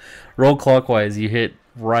 Roll clockwise, you hit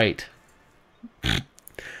right.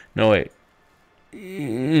 No, wait.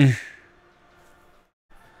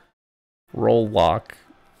 Roll lock.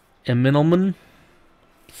 Eminelman.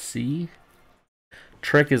 C.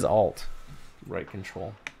 Trick is alt. Right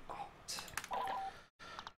control.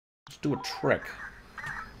 Let's do a trick.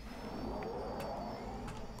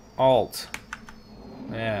 Alt.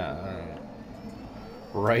 Yeah. Alright.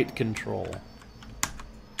 Right control. I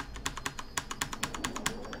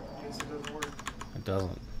guess it doesn't work. It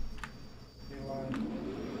doesn't. You lied.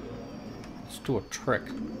 Let's do a trick.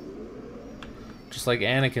 Just like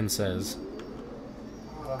Anakin says.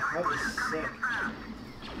 Oh, the HUD is sick.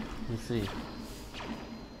 Let's see.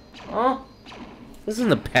 Oh, this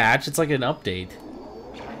isn't a patch. It's like an update.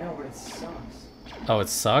 I know, but it sucks. Oh, it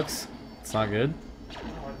sucks. It's not good. No,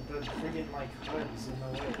 the friggin' like HUD is in the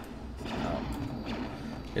way. Oh.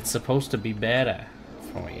 It's supposed to be better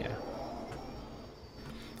for you.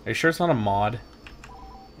 Are you sure it's not a mod?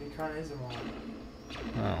 It kinda is a mod.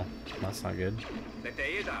 Oh, that's not good. The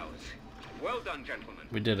day is ours. Well done, gentlemen.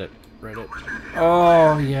 We did it. Reddit.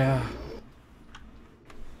 Oh, yeah.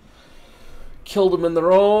 Killed them in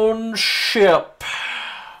their own ship.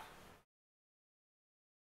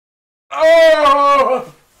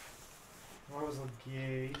 Oh! That was a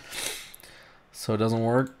gay. So it doesn't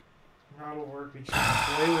work? No, it'll work. We just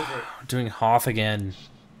play with it. Doing Hoth again.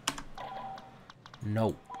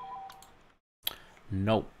 Nope.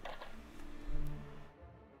 Nope.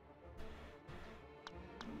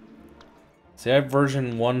 See, I have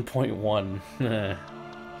version 1.1.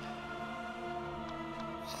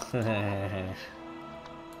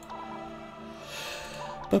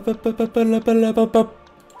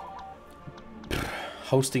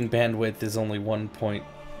 Hosting bandwidth is only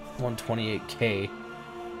 1.128K.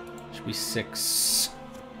 Should be 6.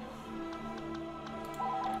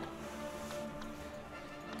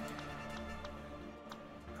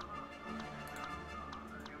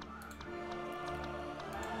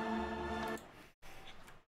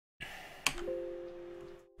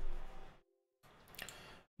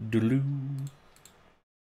 Doodaloo.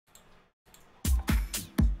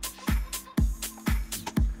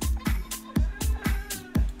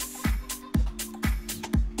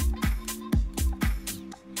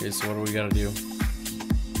 Okay, so what do we gotta do? I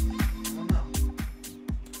don't know.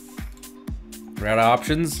 We're out of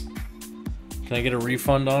options? Can I get a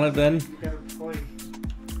refund on it then? You gotta play.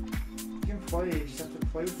 You can play, you just have to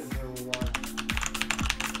play with it for a while.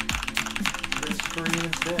 Just screen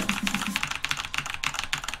instead.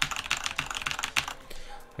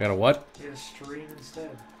 I got a what? You gotta stream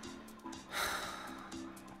instead.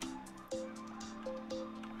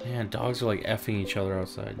 Man, dogs are like effing each other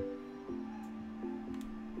outside.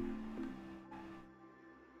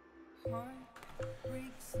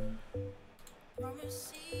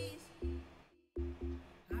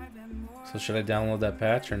 So should I download that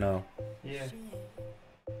patch or no? Yeah.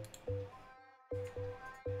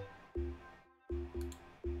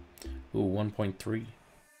 Ooh, 1.3.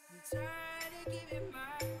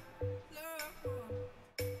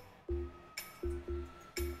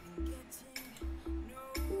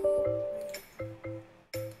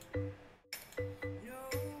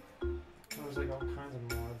 There's like all kinds of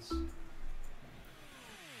mods.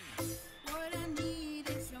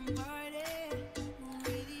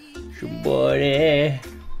 Somebody.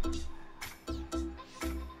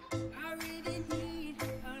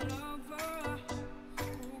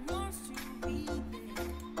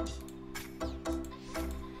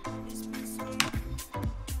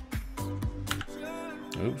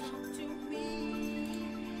 Oops. You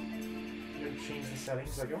gotta change the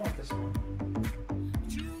settings. Like, I want this one.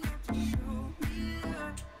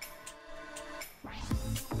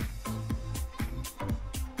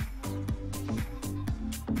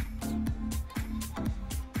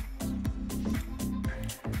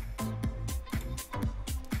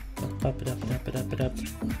 Up it up it up it up it up.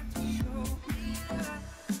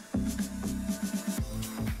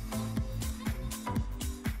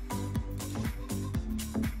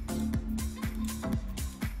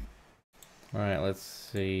 Alright, let's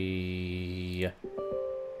see.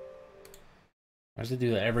 Why does it do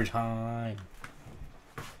that every time?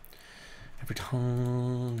 Every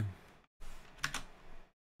time.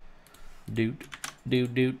 Doot,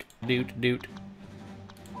 doot, doot, doot, doot.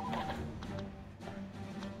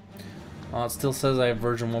 Oh, it still says I have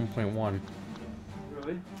version 1.1.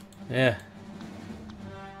 Really? Yeah.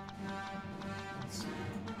 Let's see.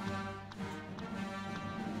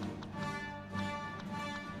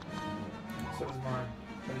 So does mine.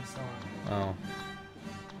 But it's not. Oh.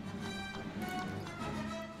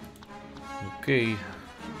 Okay.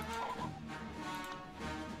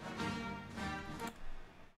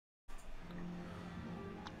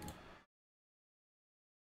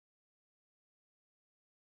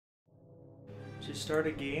 Did you start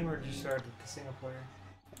a game or did you start the single player?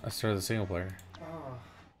 I started the single player. Oh.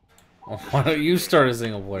 Oh, why don't you start a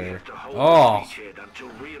single player? Oh.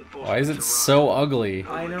 Why is it so ugly?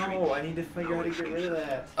 I know, I need to figure out how to get rid of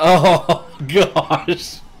that. Oh, gosh.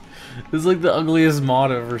 This is like the ugliest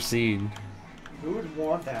mod I've ever seen. Who would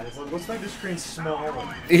want that? It's like, let's make the screen smaller.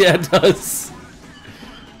 Yeah, it does.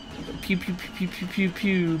 Pew, pew, pew, pew, pew,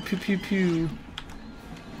 pew, pew, pew, pew.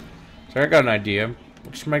 So I got an idea.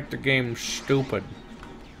 Let's make the game stupid.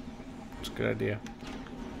 It's a good idea.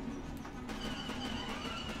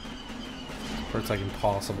 Or it's like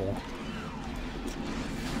impossible.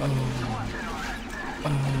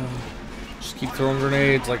 Oh. Just keep throwing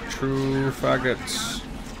grenades like true faggots.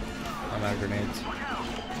 I'm out of grenades.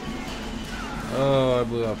 Oh, I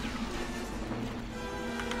blew up.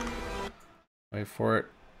 Wait for it.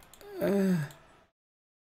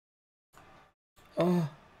 Oh. Oh,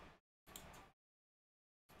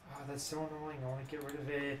 that's so annoying. I want to get rid of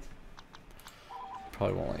it.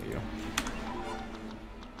 Probably won't let you.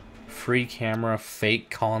 Free camera, fake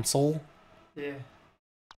console? Yeah,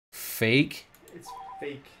 Fake? it's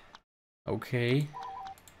fake. Okay.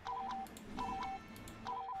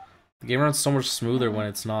 The game runs so much smoother when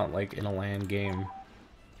it's not like in a LAN game.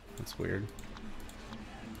 That's weird.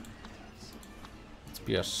 Let's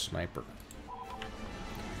be a sniper.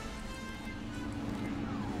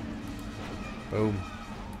 Boom.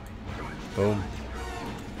 Boom.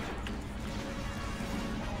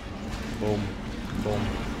 Boom. Boom.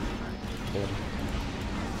 Boom.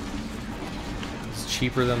 It's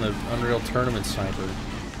cheaper than the Unreal Tournament sniper.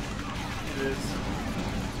 It is.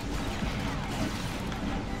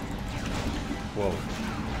 Whoa.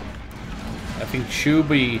 I think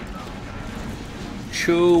Chubby.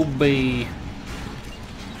 Chubby.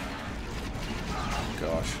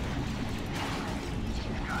 Gosh.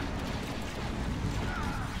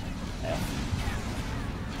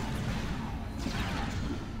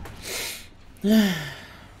 Let's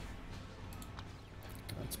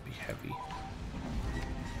be heavy.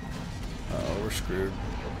 Oh, we're screwed.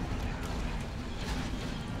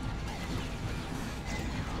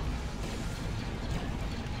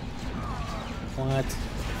 What?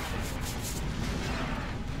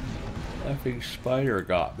 Effing spider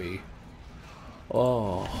got me.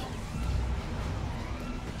 Oh.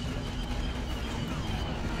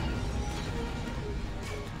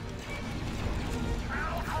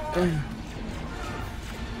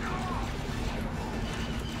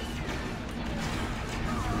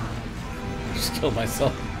 Just killed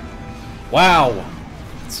myself. Wow.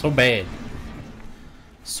 So bad.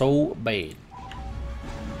 So bad.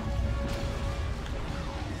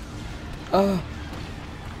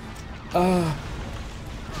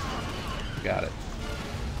 Got it.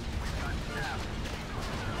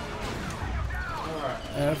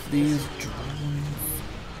 F these drones.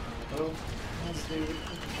 Oh, let's do it.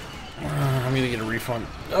 I'm gonna get a refund.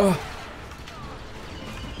 Oh,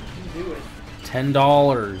 You do it. $10. Oh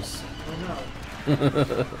no.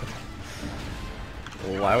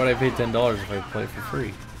 Well, why would I pay $10 if I play for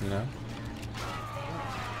free? You know?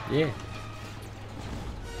 Yeah.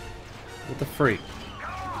 What the free?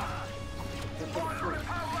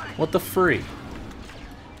 What the free?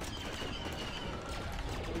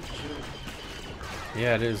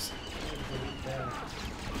 Yeah, it is. Yeah,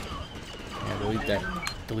 delete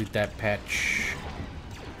that. Delete that patch.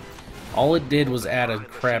 All it did was add a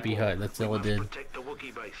crappy HUD. That's all it did. Protect the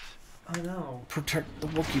Wookiee base. I know. Protect the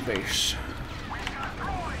Wookiee base.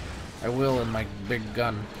 I will in my big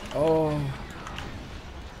gun. Oh.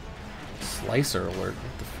 Slicer alert.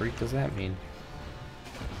 What the freak does that mean?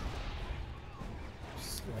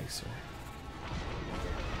 Slicer.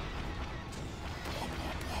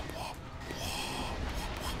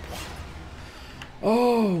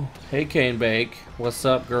 Oh, hey Kane Bake. What's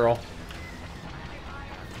up, girl?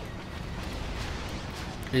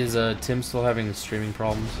 Is Tim still having streaming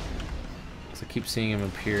problems? Because I keep seeing him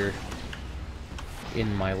appear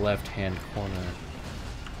in my left-hand corner.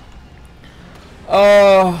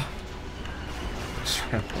 Oh.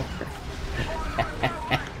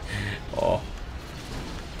 Oh.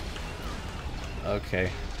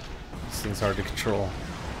 Okay. This thing's hard to control.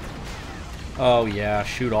 Oh yeah,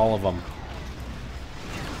 shoot all of them.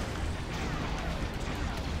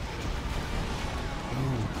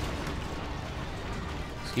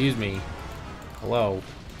 Excuse me. Hello.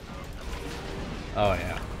 Oh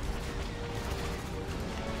yeah.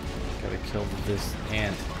 Gotta kill this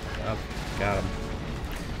ant. Oh, got him.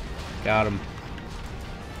 Got him.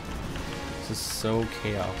 This is so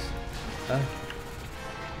chaos.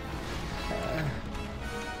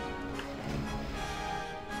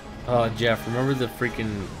 Oh, Jeff, remember the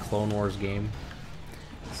freaking Clone Wars game?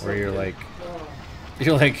 Where you're like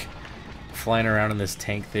flying around in this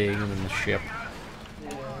tank thing and then the ship.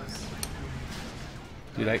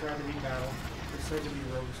 Dude,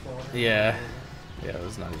 yeah, it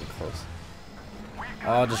was not even close.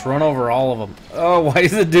 Oh, just run over all of them. Oh, why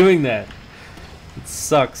is it doing that? It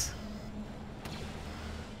sucks.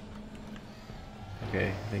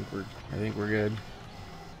 Okay, I think we're good.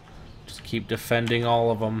 Just keep defending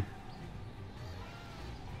all of them.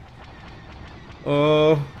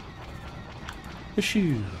 Oh,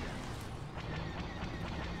 issue.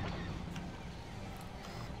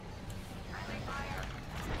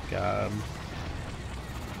 Got him.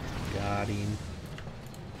 Got him.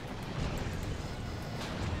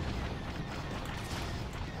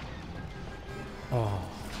 Oh.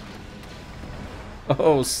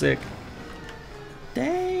 Oh, sick.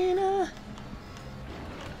 Dana.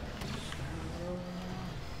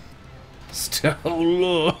 Still.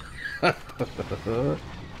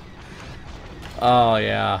 Oh,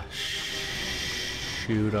 yeah.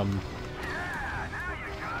 Shoot him.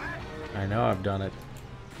 I know I've done it.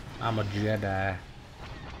 I'm a Jedi.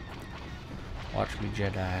 Watch me,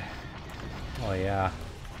 Jedi. Oh, yeah.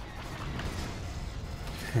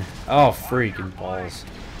 Oh, freaking balls.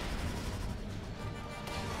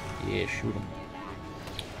 Yeah, shoot him.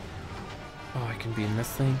 Oh, I can be in this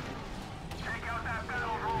thing?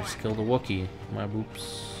 I just killed a Wookiee. My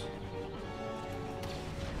boops.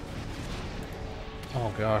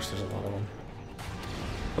 Oh gosh, there's a lot of them.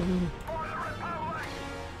 Oh.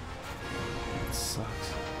 That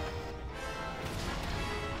sucks.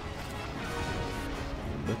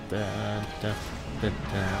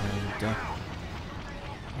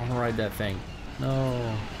 I wanna ride that thing.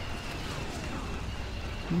 No.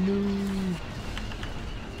 No.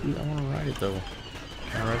 Dude, I wanna ride it though.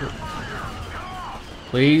 Can I ride it?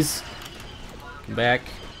 Please? Come back.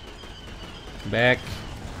 Come back.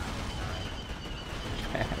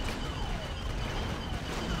 Back.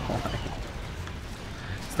 Why?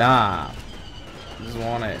 Stop. I just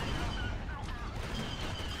want it.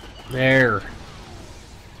 There.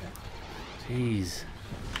 Jeez.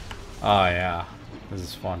 Oh yeah. This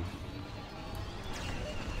is fun.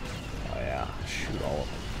 Oh yeah. Shoot all of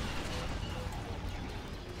them.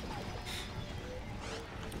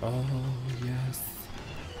 Oh yes.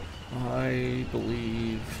 I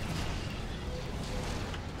believe.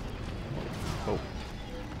 Oh.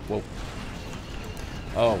 Whoa.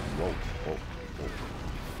 Oh, whoa, whoa, whoa.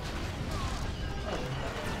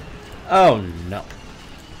 Oh no.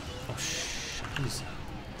 Oh jeez.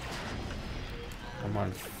 I'm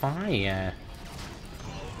on fire.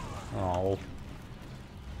 Oh.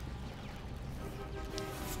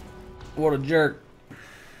 What a jerk.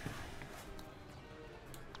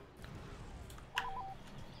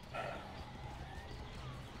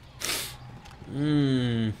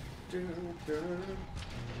 Mmm.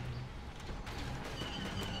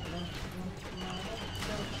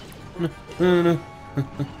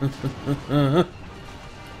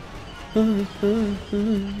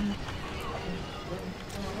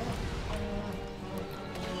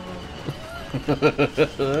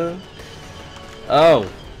 Oh.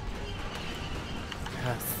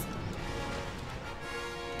 Yes.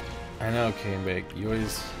 I know, Bake. You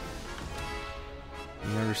always...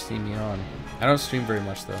 You never see me on. I don't stream very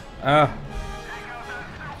much, though. Ah!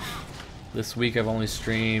 This week I've only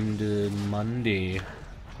streamed Monday.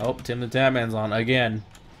 Oh, Tim the Tatman's on again.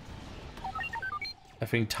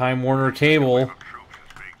 Effing Time Warner Cable.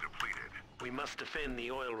 We must defend the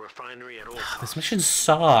oil refinery at all This mission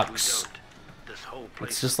sucks. This whole place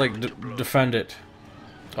It's just like defend it.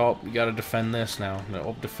 Oh, you gotta defend this now.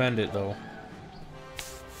 No, defend it though.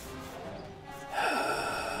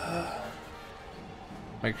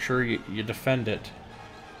 Make sure you defend it.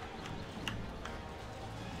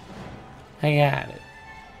 I got it.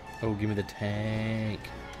 Oh, give me the tank.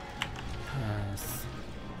 Yes.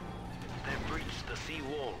 They breached the sea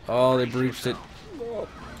wall. Oh, they breached it. Hold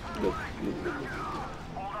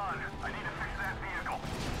on, I need to fix that vehicle.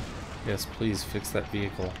 Yes, please fix that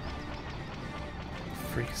vehicle.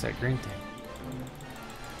 Freak is that green thing?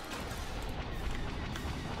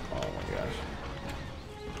 Oh my gosh.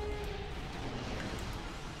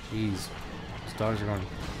 Jeez. These dogs are going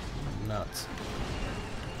nuts.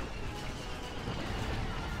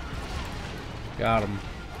 Got him.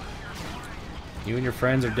 You and your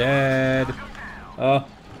friends are dead. Oh.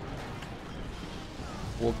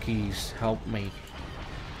 Wookiees, help me.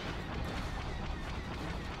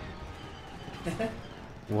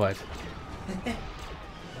 What?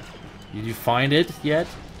 Did you find it yet?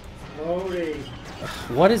 Loading.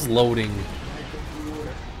 What is loading?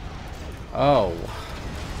 Oh.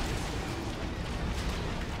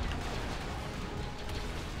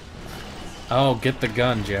 Oh, get the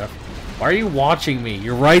gun, Jeff. Why are you watching me?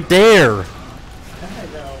 You're right there. I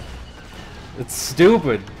know. It's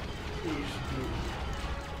stupid.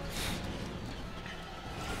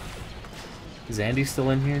 Is Andy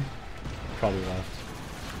still in here? Probably left.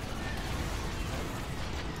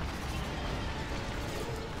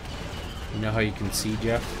 You know how you can see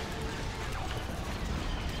Jeff?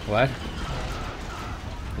 What?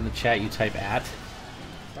 In the chat you type at?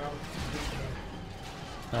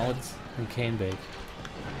 No, it's in Cane Bake.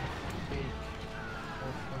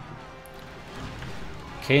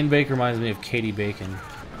 Cane Bake reminds me of Katie Bacon.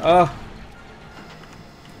 Oh!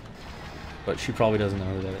 But she probably doesn't know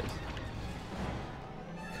who that is.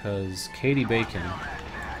 Because Katie Bacon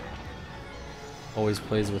always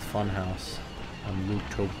plays with Funhouse on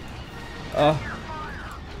YouTube. Oh!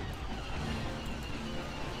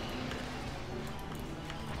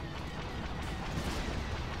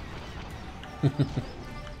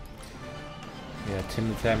 Yeah, Tim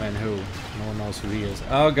the Tatman who? No one knows who he is.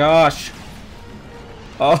 Oh gosh!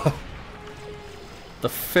 Oh! The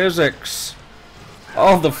physics!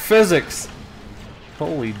 Oh, the physics!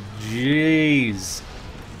 Holy jeez!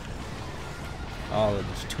 Oh,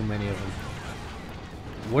 there's too many of them.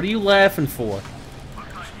 What are you laughing for?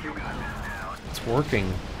 It's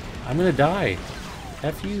working. I'm gonna die.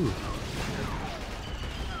 F you.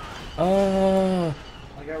 I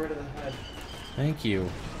got rid of the head. Thank you.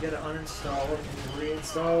 You gotta uninstall it and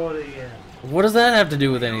reinstall it again. What does that have to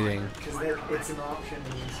do with anything? Because it's an option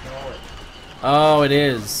to install it. Oh, it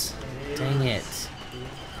is. It Dang is. it.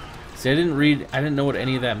 See, I didn't know what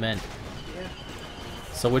any of that meant. Yeah.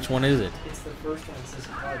 So which one is it? It's the first one that says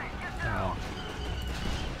HUD. Oh.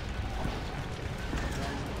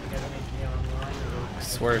 You gotta make me online or... I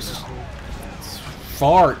swear it's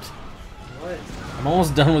fart. What? I'm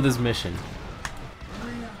almost done with this mission.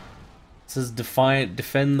 It says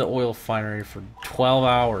defend the oil refinery for 12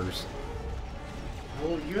 hours.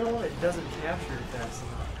 Well, you know what? It doesn't capture it fast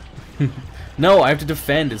enough. No, I have to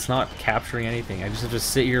defend. It's not capturing anything. I just have to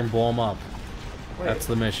sit here and blow them up. Wait. That's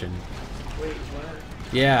the mission. Wait,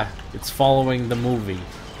 what? Yeah, it's following the movie.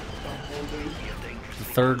 Movie? The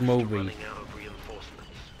third movie. Running out of reinforcements.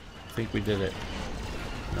 I think we did it.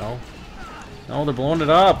 No? No, they're blowing it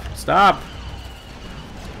up. Stop!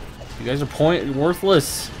 You guys are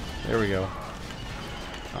worthless. There we go.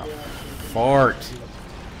 Oh, fart.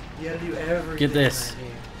 You gotta do everything. Get this. in that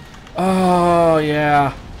game. Oh,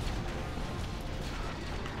 yeah.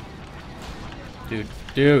 Dude.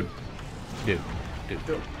 Go.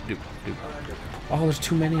 Oh, there's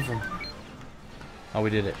too many of them. Oh, we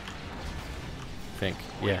did it. I think.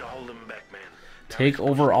 Way Yeah. to hold them back, man. Take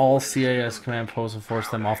over all CIS command posts and force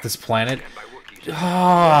them off this planet. Stand by Wookiees.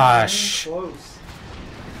 Gosh. Close.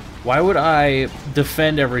 Why would I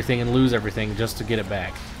defend everything and lose everything just to get it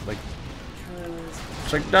back? Like,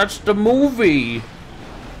 it's like, that's the movie.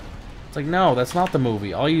 It's like, no, that's not the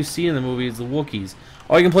movie. All you see in the movie is the Wookiees.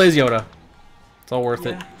 All you can play is Yoda. It's all worth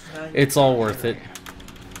it. It's all worth it.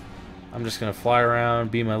 I'm just gonna fly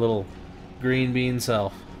around, be my little green bean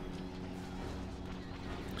self.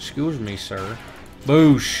 Excuse me, sir.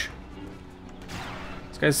 Boosh.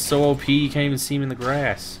 This guy's so OP, you can't even see him in the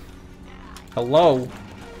grass. Hello?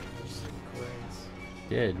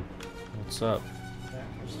 Did. What's up?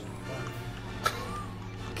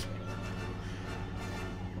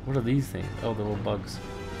 What are these things? Oh, the little bugs.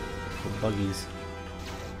 Little buggies.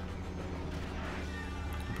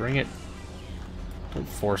 Bring it. Don't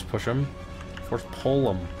force push them. Force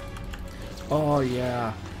pull them. Oh,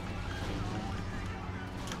 yeah.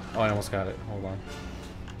 Oh, I almost got it. Hold on.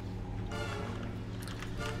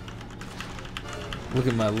 Look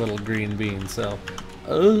at my little green bean self.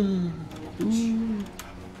 Ooh. Come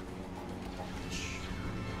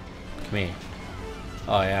here.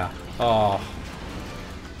 Oh, yeah. Oh.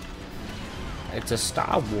 It's a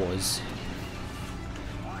Star Wars.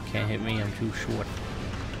 Can't hit me, I'm too short.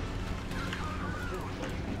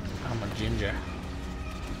 I'm a ginger.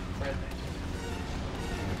 I'm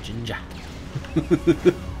a ginger.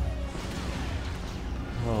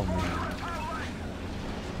 Oh, man.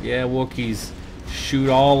 Yeah, Wookiees. Shoot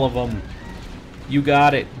all of them. You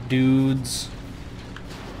got it, dudes.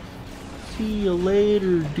 See you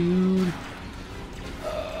later, dude.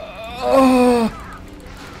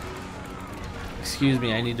 Excuse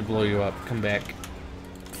me, I need to blow you up. Come back.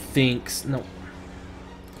 Thanks. No.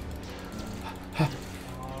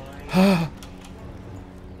 Come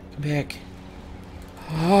back.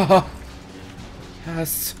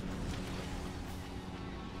 Yes.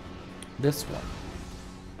 This one.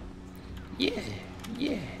 Yeah,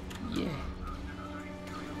 yeah, yeah.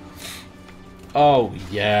 Oh,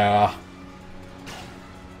 yeah.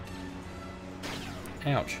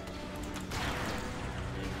 Ouch.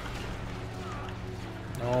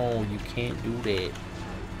 No, you can't do that.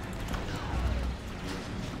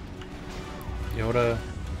 Yoda,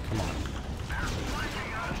 come on.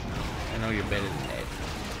 I know you're better than that.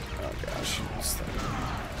 Oh gosh, this thing.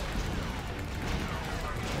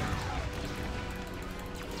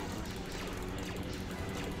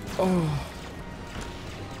 Oh.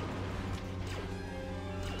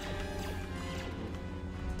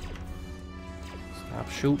 Stop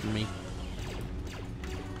shooting me.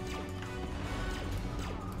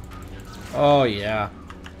 Oh yeah.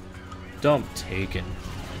 Dump taken.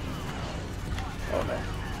 Oh no.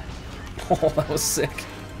 Oh, that was sick.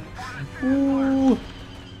 Ooh.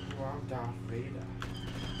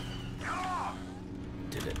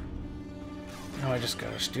 Did it. Now I just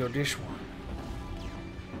gotta steal this one.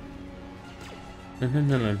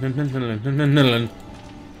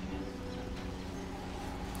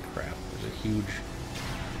 Crap, there's a huge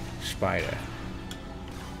spider.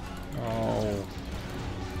 Oh.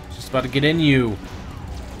 Just about to get in you.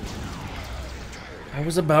 I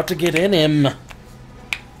was about to get in him.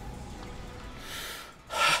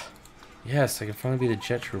 Yes, I can finally be the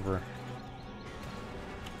jet trooper.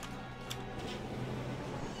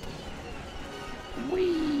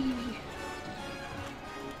 Whee!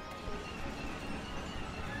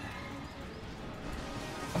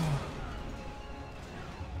 Oh.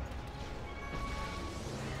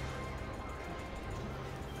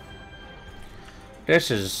 This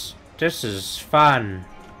is fun.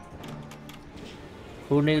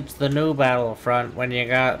 Who needs the new Battlefront when you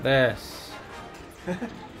got this?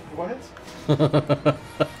 What?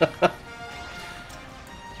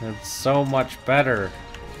 It's so much better.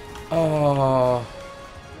 Oh.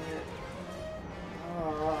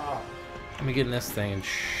 Let me get in this thing and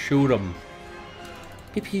shoot him.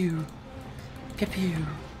 Pew pew. Pew pew.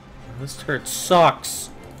 This turret sucks.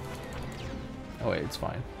 Oh wait, it's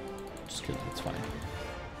fine. Just kidding, it's fine.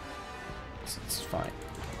 It's fine.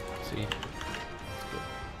 See?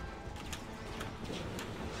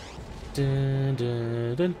 Dun,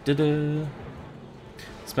 dun, dun, dun, dun.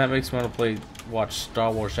 This map makes me want to watch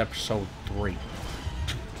Star Wars Episode 3.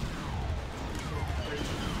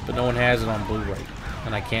 But no one has it on Blu-ray.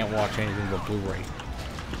 And I can't watch anything but Blu-ray.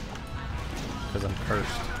 Because I'm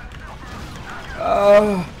cursed.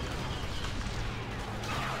 Oh!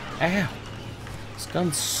 Ow! This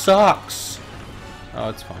gun sucks! Oh,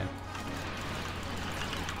 it's fine.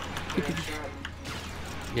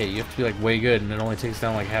 Yeah, you have to be like way good and it only takes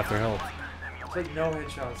down like half their health. It's like no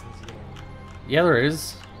headshots in this game. Yeah, there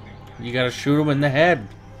is. You gotta shoot them in the head.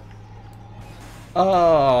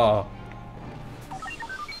 Oh!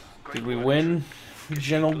 Did we win,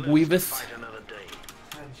 General Grievous? Fight another day.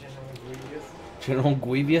 General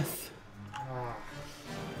Grievous?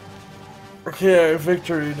 Okay,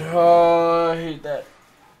 victory. Oh, I hate that.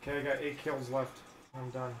 Okay, I got 8 kills left. I'm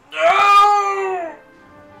done. Oh!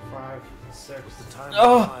 5, 6. The time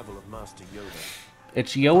Oh. of arrival of Master Yoda.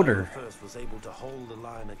 It's Yoder. First was able to hold the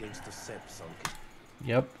line against the Sepp Sunken.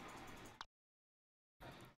 Yep.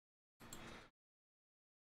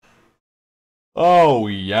 Oh,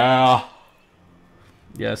 yeah.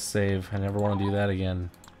 Yes, save. I never want to do that again.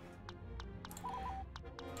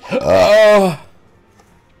 Oh!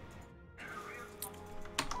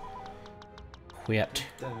 Quit.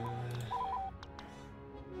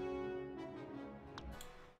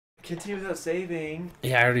 Continue without saving.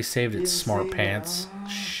 Yeah, I already saved it, Didn't smart save it. pants. Oh.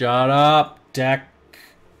 Shut up, Deck.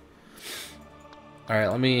 Alright,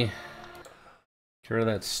 let me get rid of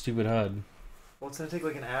that stupid HUD. Well, it's gonna take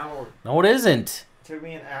like an hour. No, it isn't. It took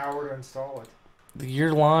me an hour to install it.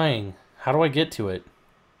 You're lying. How do I get to it?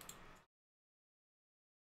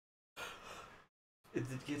 It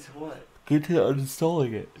gets what? Get to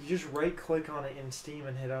uninstalling it. You just right click on it in Steam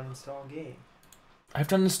and hit uninstall game. I have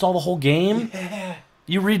to uninstall the whole game? Yeah.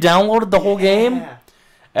 You re-downloaded the whole game? Yeah.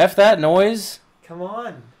 F that noise. Come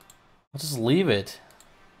on. I'll just leave it.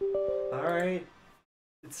 Alright.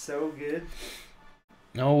 It's so good.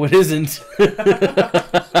 No, it isn't.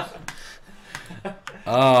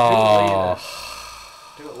 Oh.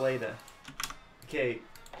 Do it later. Okay.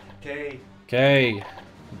 Okay. Okay.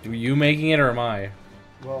 Are you making it or am I?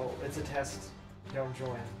 Well, it's a test. Don't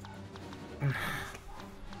join.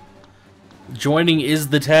 Joining is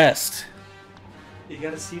the test. You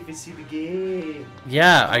gotta see if you see the game.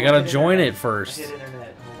 Yeah, I gotta hit join internet. it first. I hit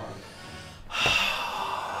internet.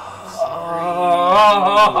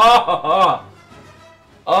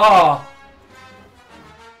 Oh.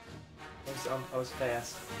 I was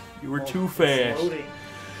fast. You were Well, too it's fast. loading.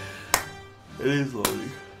 It is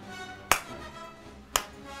loading.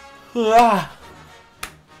 Ah.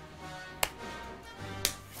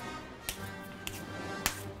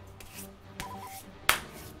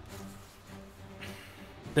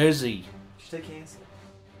 Busy. Should I cancel?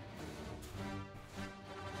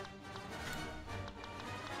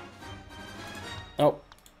 Oh.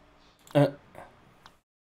 Hit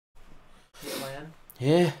land?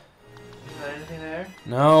 Yeah. You got anything there?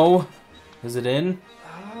 No. Is it in?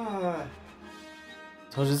 Ah.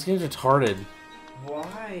 So this game's retarded.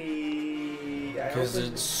 Why? Because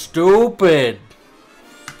it's stupid.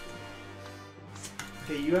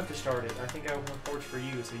 Okay, you have to start it. I think I opened the porch for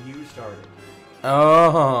you, so you start it.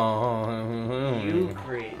 Oh. You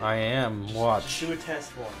create it. I am. Just Watch. do a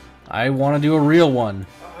test one. I want to do a real one.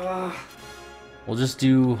 Ah. We'll just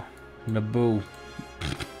do Naboo.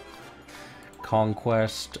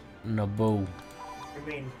 Conquest Naboo. I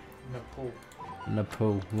mean, no pool.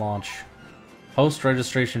 Naboo launch. Host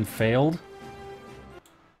registration failed?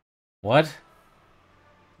 What?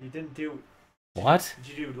 You didn't do. What?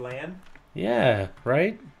 Did you do land? Yeah,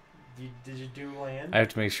 right? Did you do land? I have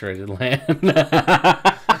to make sure I did land.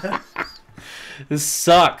 This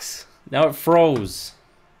sucks. Now it froze.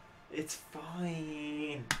 It's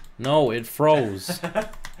fine. No, it froze.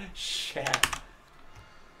 Shit.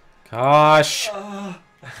 Gosh.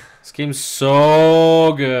 This game's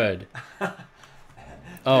so good.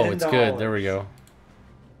 Oh, it's good. There we go.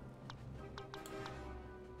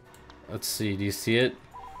 Let's see. Do you see it?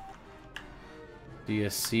 Do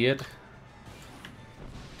you see it?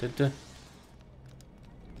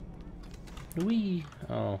 Wee.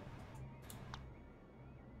 Oh.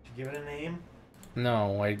 Did you give it a name?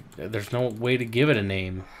 No, there's no way to give it a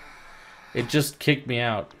name. It just kicked me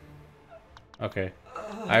out. Okay.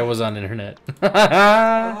 I was on internet.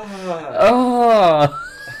 Oh.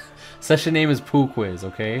 Session name is PooQuiz,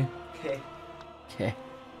 okay? Okay. Okay.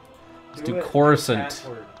 Let's do Coruscant.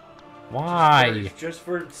 Why? Just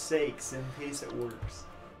for sakes, in case it works.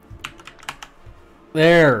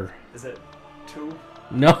 There. Is it 2?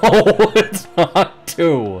 No, it's not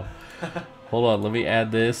 2. Hold on, let me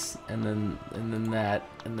add this, and then that,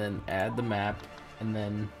 and then add the map, and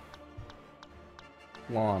then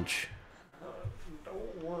launch.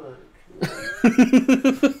 Don't work.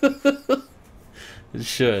 It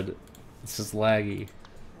should. It's just laggy.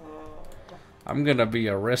 I'm gonna be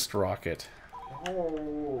a wrist rocket.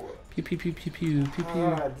 Oh. Pew pew pew pew pew pew pew.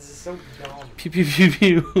 God, this is so dumb. Pew pew pew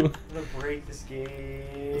pew. I'm gonna break this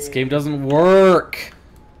game. This game doesn't work.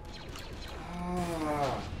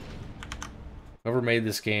 Whoever made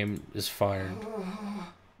this game is fired.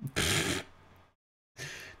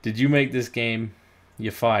 Did you make this game? You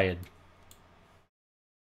fired.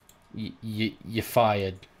 You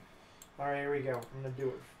fired. Alright, here we go. I'm gonna do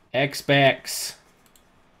it. Xbox.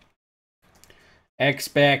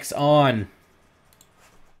 Xbox on.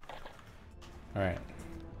 Alright.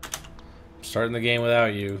 I'm starting the game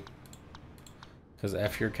without you. Because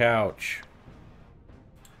F your couch.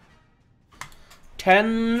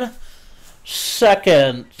 10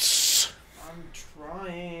 seconds. I'm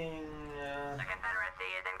trying. The Confederacy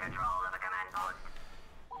is in control of a command post.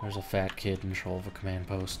 There's a fat kid in control of a command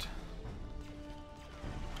post.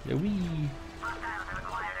 Yeah, wee. Hostiles have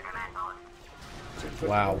acquired a command post.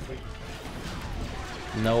 Wow.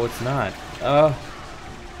 No, it's not.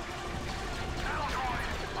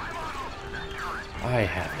 I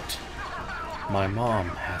have it. My mom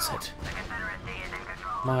has it. The Confederacy is in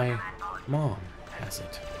control of My a command post. mom has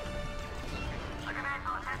it. The command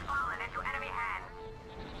post has fallen into enemy hands.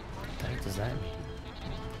 What the heck does that mean?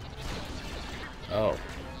 Oh.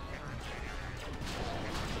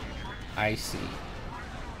 I see.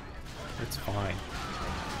 It's fine.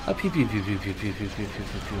 Pew pew pew pew pew pew pew pew pew pew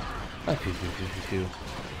pew. Pew pew pew pew pew.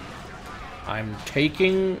 I'm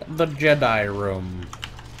taking the Jedi room.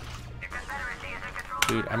 The Confederacy is in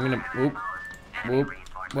control. Dude, I'm gonna whoop whoop.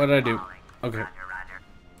 What did I do? Okay. Roger, roger.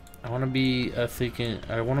 I wanna be a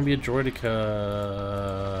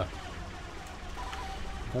droidica.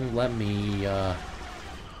 Won't let me Ow.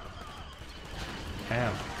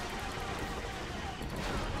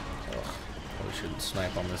 Ugh. Probably shouldn't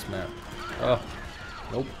snipe on this map. Oh.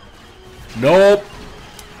 Nope. Nope.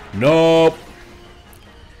 Nope.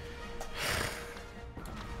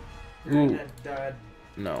 Ooh.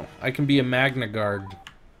 No. I can be a Magna Guard.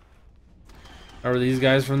 Are these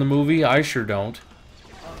guys from the movie? I sure don't.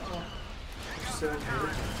 So good.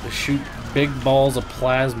 They shoot big balls of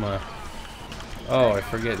plasma. Oh, I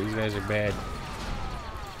forget. These guys are bad.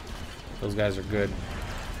 Those guys are good.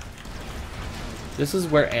 This is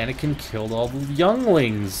where Anakin killed all the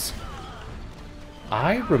younglings.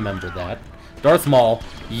 I remember that. Darth Maul.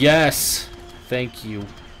 Yes. Thank you.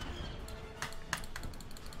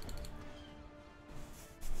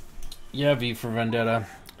 Yeah, V for Vendetta.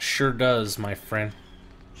 Sure does, my friend.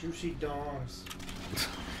 Juicy dongs.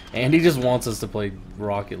 Andy just wants us to play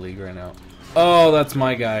Rocket League right now. Oh, that's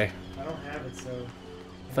my guy. I don't have it, so.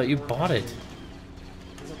 I thought you bought it. It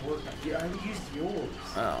doesn't work. I already used yours.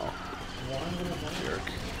 Oh, Why would I buy it? jerk.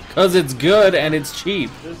 Cause it's good and it's cheap.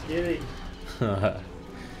 Just kidding. Man,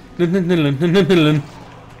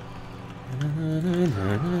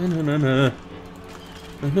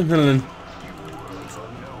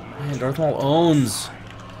 Darth Maul owns.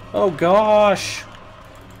 Oh gosh.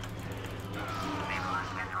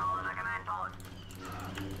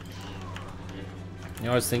 You know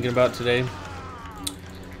what I was thinking about today?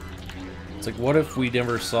 It's like, what if we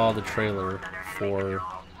never saw the trailer for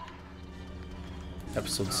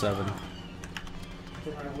Episode 7?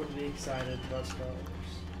 Then I wouldn't be excited about Star Wars.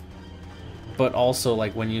 But also,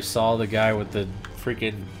 like, when you saw the guy with the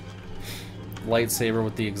freaking lightsaber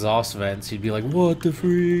with the exhaust vents, you'd be like, what the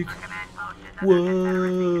freak? Whoa.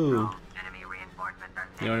 You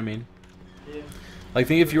know what I mean? Yeah. Like,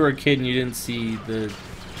 think if you were a kid and you didn't see the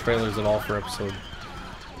trailers at all for Episode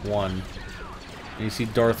 1. And you see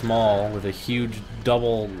Darth Maul with a huge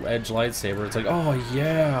double-edged lightsaber. It's like, oh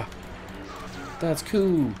yeah, that's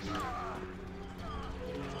cool.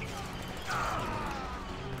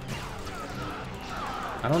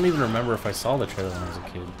 I don't even remember if I saw the trailer when I was a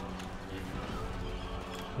kid.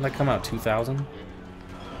 Didn't that come out 2000? Yeah,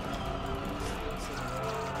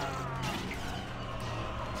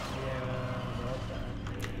 about that.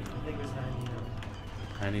 I think it was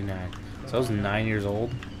 99. 99. So I was 9 years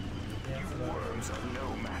old. Yeah, it's about right. Worms are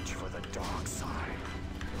no match for the dark side.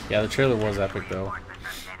 Yeah, the trailer was epic though.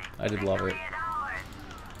 I did love it.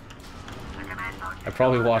 I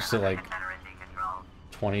probably watched it like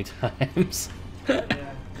 20 times. Yeah,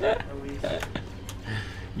 at least.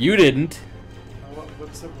 You didn't.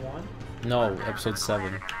 What's up, 1? No, episode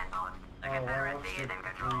 7. Oh, I watched it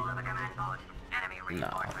 3 times.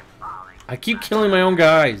 No. I keep killing my own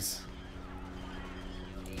guys.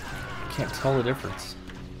 I can't tell the difference.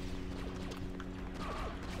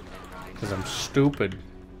 Because I'm stupid.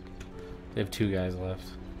 They have 2 guys left.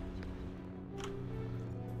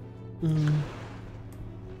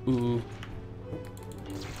 Ooh.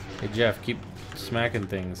 Hey Jeff, keep smacking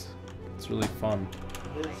things. It's really fun.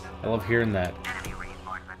 It is. I love hearing that.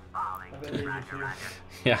 I bet you do too.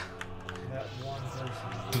 Yeah. That one person.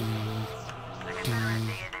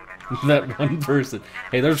 That one person.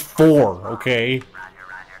 Hey, there's 4, okay?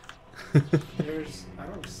 There's, I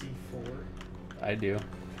don't see 4. I do.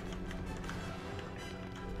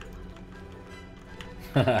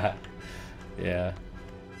 Yeah.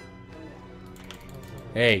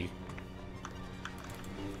 Hey.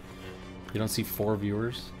 You don't see 4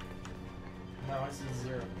 viewers? No, I see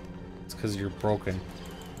 0. It's because you're broken.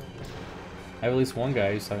 I have at least one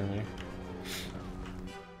guy who's telling me.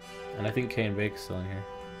 And I think K and Bake's still in here.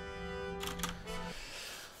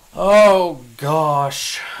 Oh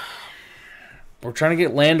gosh. We're trying to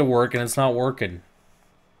get land to work and it's not working.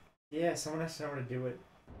 Yeah, someone has to know how to do it.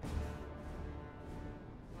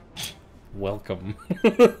 Welcome.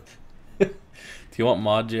 Do you want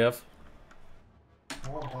mod, Jeff? I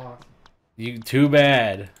want box. You too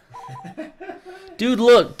bad. Dude,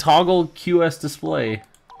 look, toggle QS display.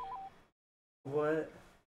 What?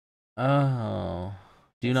 Oh.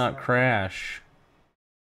 Do not crash.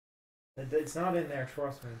 It's not in there,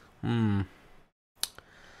 trust me.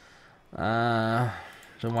 Then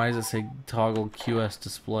why does it say toggle QS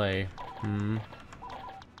display? Let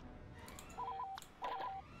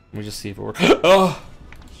me just see if it works. Oh!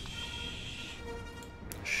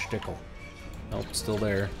 Shtickle. Nope, still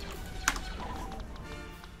there.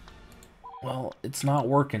 Well, it's not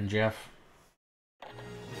working, Jeff.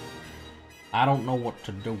 I don't know what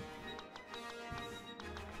to do.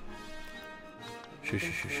 Shoo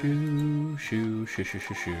shoo shoo shoo shoo shoo shoo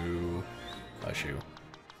shoo shoo. A shoe.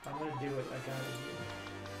 I'm gonna do it, I got it.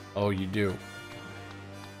 Oh, you do.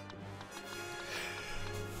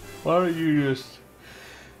 Why don't you just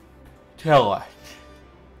tell us?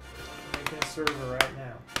 I'm making a server right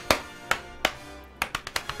now.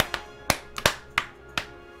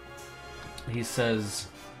 He says,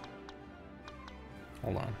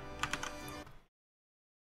 hold on.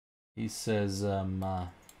 He says,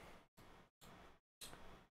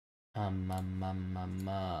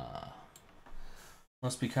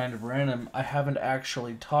 must be kind of random. I haven't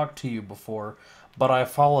actually talked to you before, but I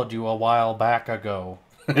followed you a while back ago.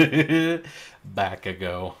 Back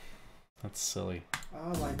ago. That's silly.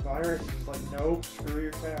 Oh, my virus is like, nope, screw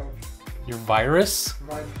your couch. Your virus?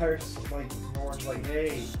 My virus is like, Norton's like,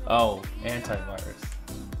 hey. Oh, antivirus.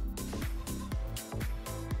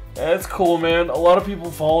 That's cool, man. A lot of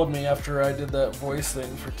people followed me after I did that voice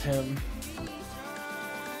thing for Tim.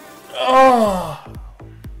 Oh!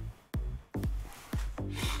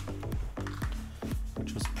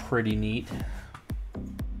 Which was pretty neat.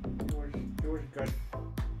 It was good.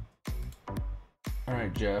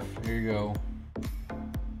 Alright, Jeff, here you go.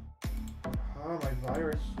 Oh, my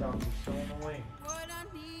virus stuff is so annoying.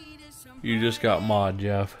 You just got mod,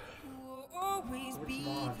 Jeff. What's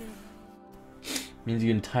mod? Means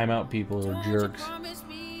you can time out people who are jerks. And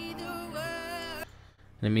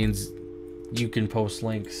it means you can post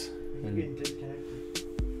links. You And can disconnect.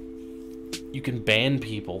 you can ban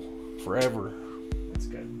people forever. That's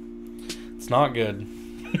good. It's not good.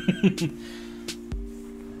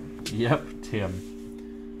 Yep,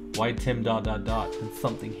 Tim. Why Tim ... Did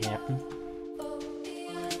something happen?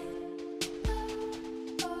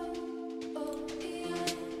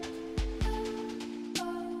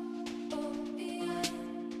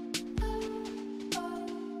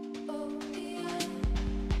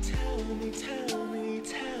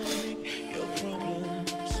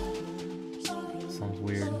 Sounds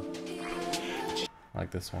weird. I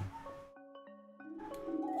like this one.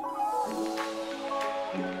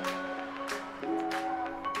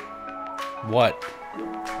 What?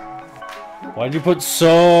 Why'd you put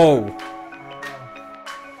so?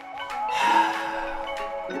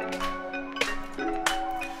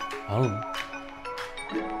 Oh.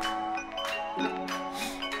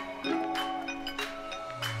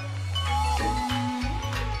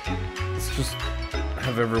 Let's just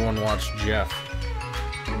have everyone watch Jeff.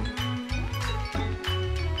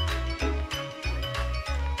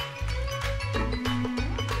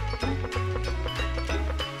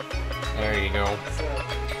 There you go. A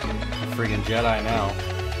freaking Jedi now.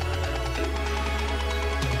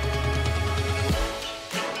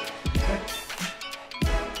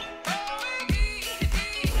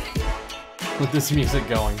 With this music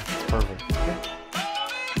going, it's perfect.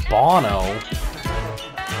 Bono?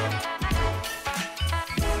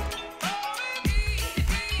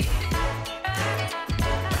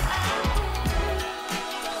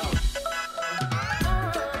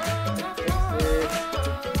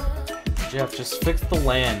 Jeff, just fix the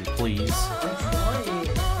land, please.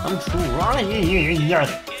 I'm trying.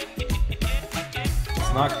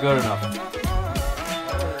 It's not good enough.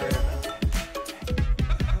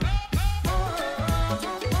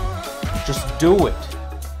 Just do it.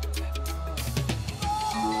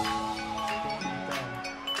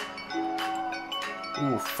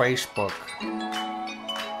 Ooh, Facebook.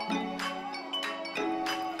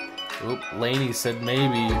 Oop, Laney said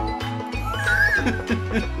maybe.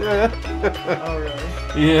 Oh,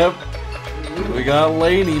 really? Yep. We got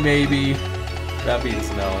Laney maybe. That means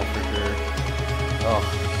no for sure. Oh.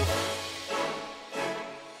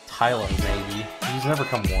 Tyler maybe. He's never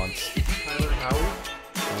come once. Tyler Howard?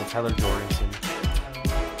 No, Tyler Jorgensen.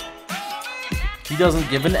 He doesn't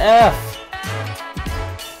give an F.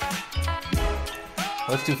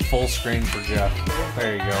 Let's do full screen for Jeff.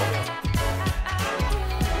 There you go.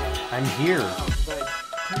 I'm here.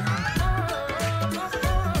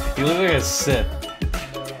 You look like a Sith.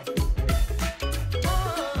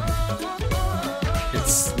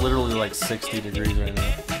 It's literally like 60 degrees right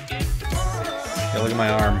now. Yeah, look at my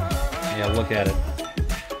arm. Yeah, look at it.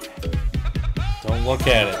 Don't look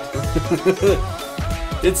at it.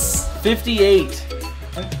 It's 58.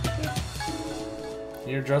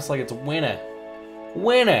 You're dressed like it's winter.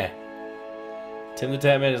 Winter! Tim the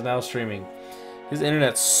Tatman is now streaming. His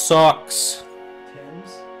internet sucks.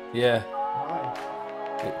 Tim's? Yeah. Why?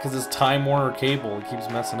 Because it's Time Warner cable. It keeps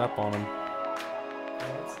messing up on him.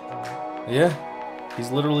 That's dumb. Yeah.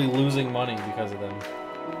 He's literally losing money because of them.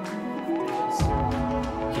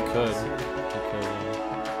 He could. He could, yeah.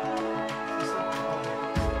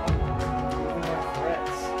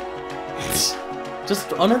 Just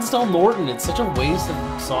uninstall Norton. It's such a waste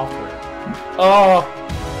of software. Oh!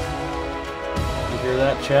 You hear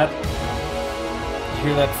that, chat? You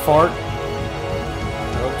hear that fart? I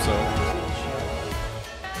hope so.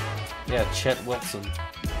 Yeah, Chet Wilson.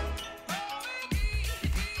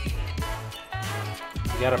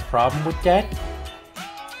 You got a problem with that?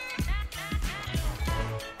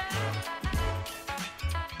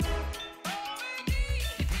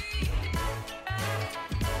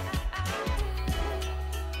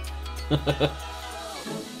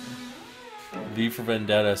 V for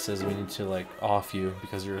Vendetta says we need to, like, off you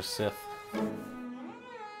because you're a Sith.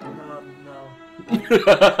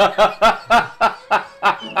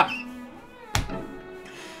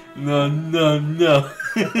 No. No.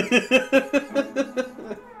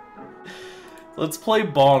 Let's play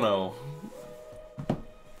Bono.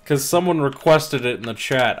 Because someone requested it in the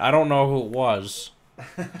chat. I don't know who it was.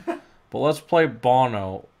 But let's play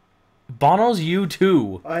Bono. Bono's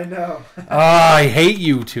U2. I know. I hate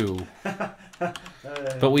U2.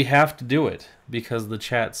 But we have to do it because the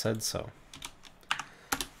chat said so.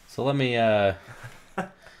 So let me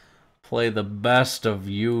play the best of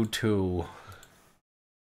U2.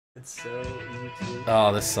 It's so easy to...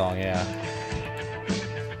 Oh, this song, yeah.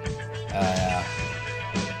 Yeah.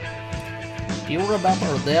 You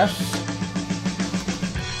remember this?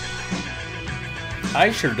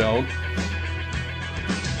 I sure don't.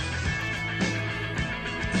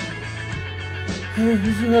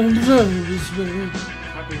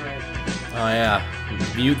 Copyright. Oh yeah,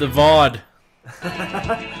 mute the VOD. Wait,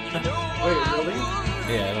 really?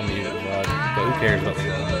 Yeah, I don't mute the VOD, but who cares about the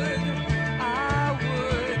VOD?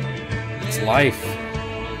 It's life.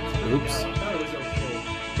 Oops. I thought it was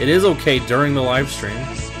okay. It is okay during the live stream.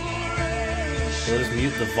 So just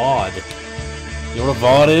mute the VOD. You know what a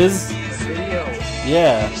VOD is? Video.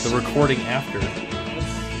 Yeah, the recording after.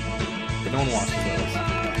 But no one watches those.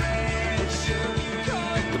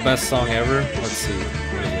 The best song ever? Let's see.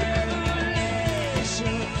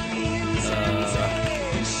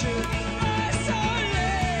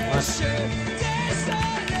 What is it?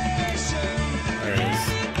 What?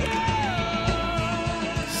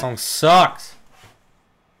 song sucks.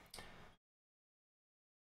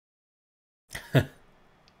 Here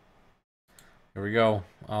we go.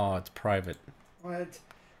 Oh, it's private. What?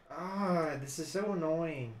 Ah, this is so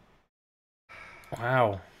annoying.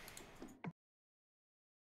 Wow.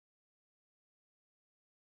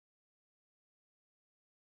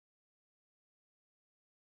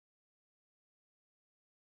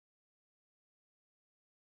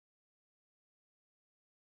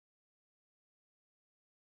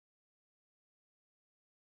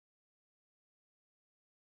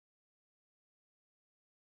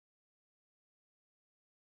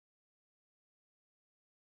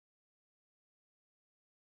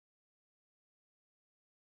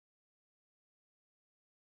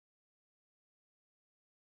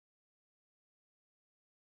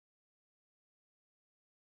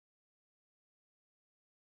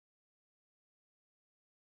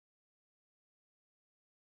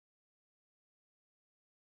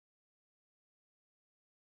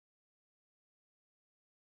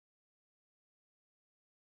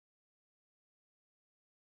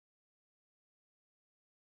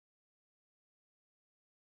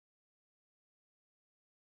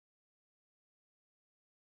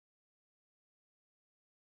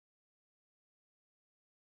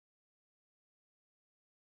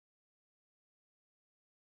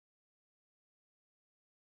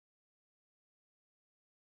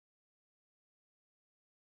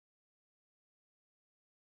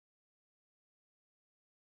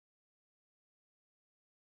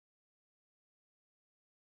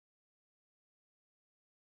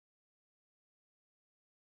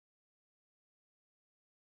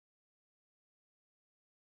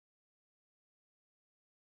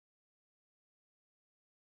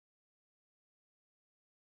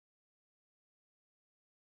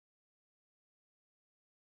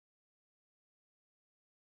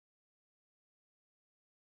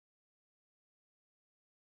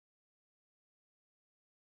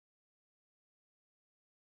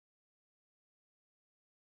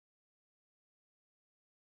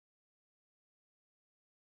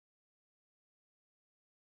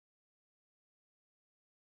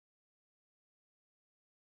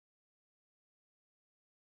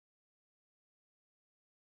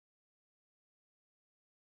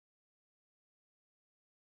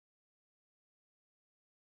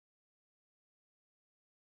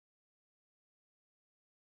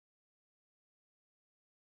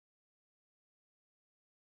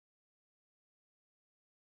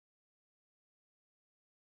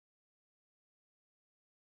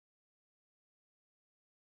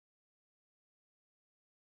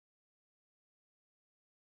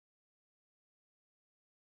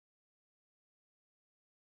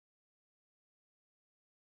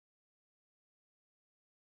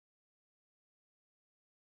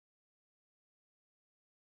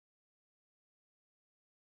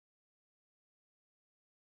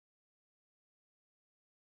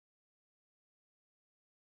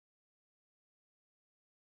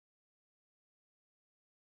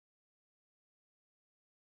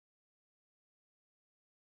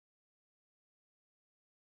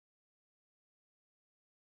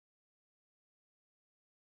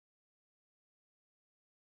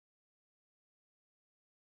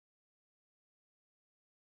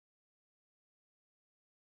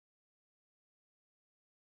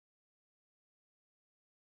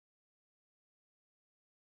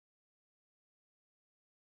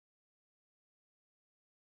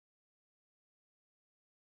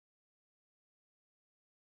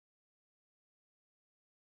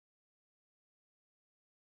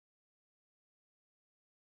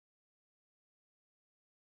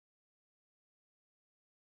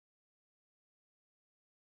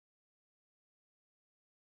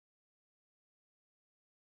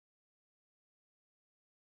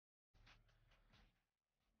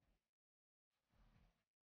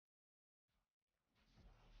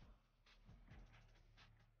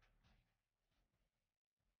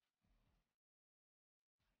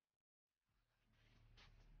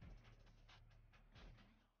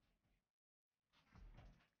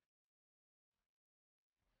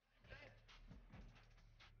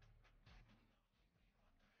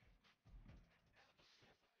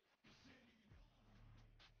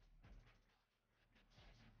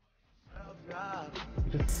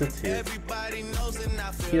 He just sits here.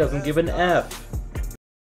 He doesn't give an F.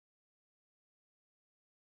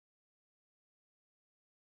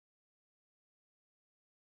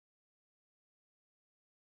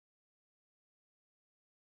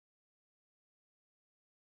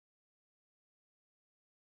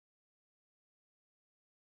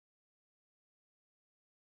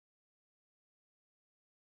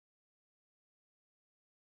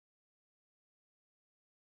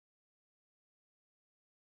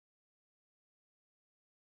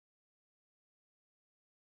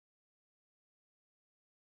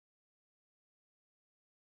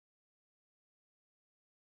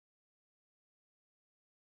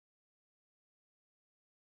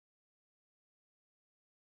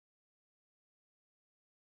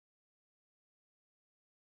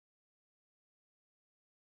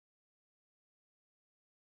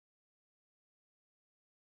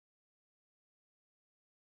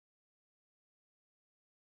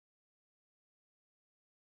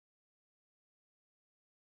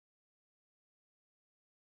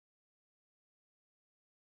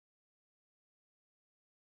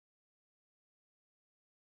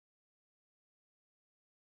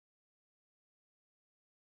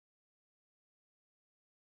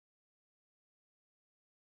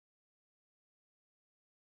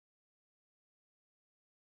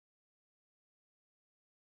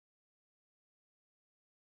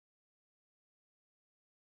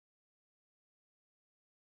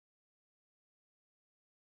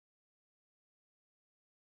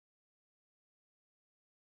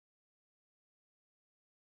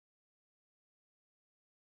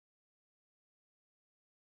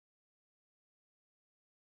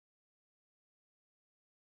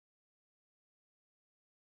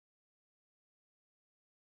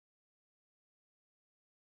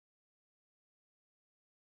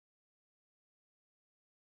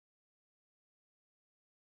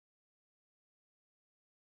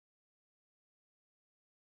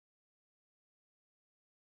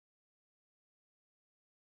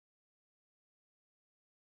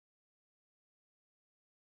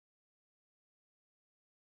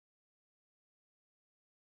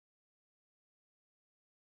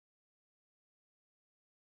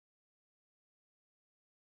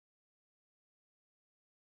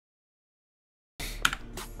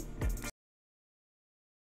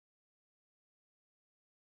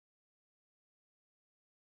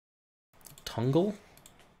 Tungle?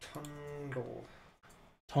 Tungle.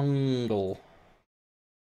 Tungle.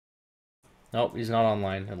 Nope, he's not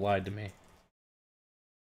online. It lied to me.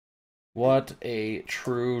 What a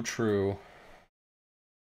true.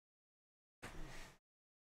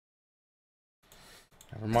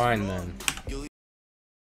 Never mind then.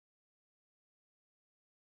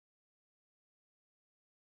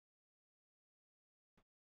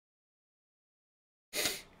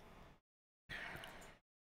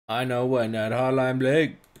 I know when that hotline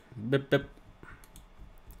bling. Bip bip.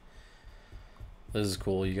 This is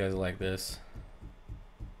cool. You guys like this?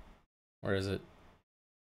 Where is it?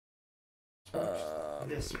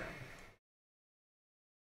 This one.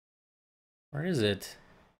 Where is it?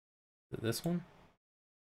 Is it this one?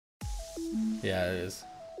 Yeah, it is.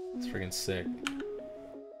 It's freaking sick.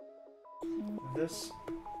 This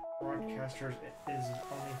broadcaster is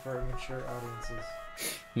only for mature audiences.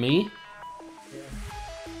 Me? Yeah.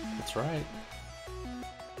 That's right.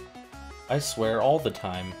 I swear all the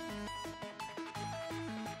time.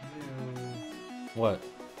 Ew. What?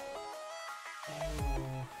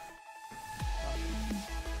 Oh.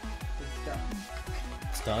 It's done.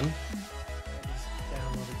 It's done? I just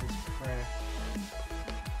downloaded this crap.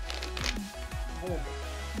 Oh.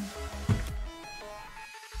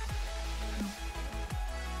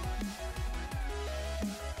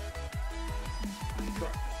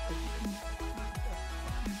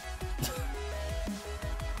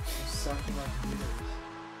 Sucking my computers.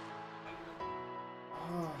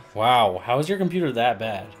 Oh, Wow, how is your computer that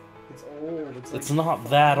bad? it's old. It's It's not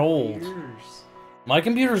that old. Years. My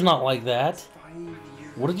computer's not like that. 5 years.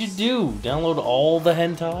 What did you do? Download all the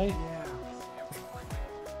hentai? Yeah.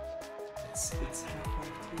 It's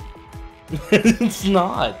halfway through. It's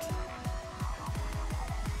not.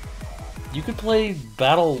 You could play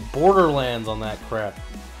Borderlands on that crap.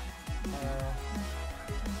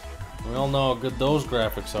 We all know how good those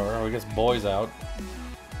graphics are. I guess boys out.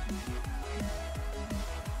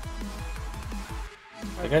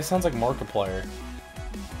 That guy sounds like Markiplier.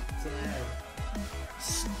 It's an ad.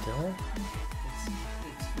 Still?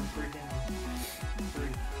 It's for freaking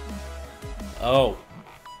free. Oh.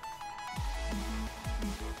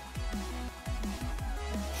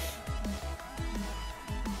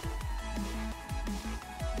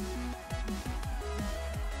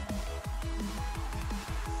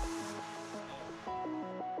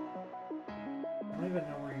 I don't even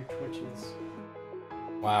know where your Twitch is.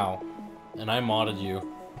 Wow. And I modded you.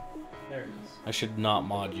 There it is. I should not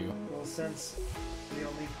mod you. Well, since the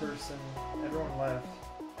only person, everyone left.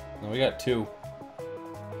 No, we got two.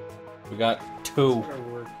 We got It's two.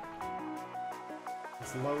 gonna work.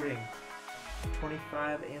 It's loading.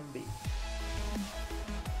 25 MB.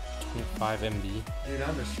 25 MB. Dude,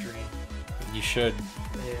 I'm a stream. You should.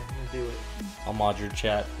 Yeah, I'm gonna do it. I'll mod your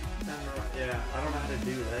chat. Yeah, I don't know how to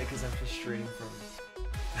do that because I'm just streaming from.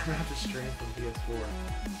 I'm gonna have to stream from PS4.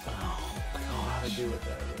 Oh, I don't know how to do it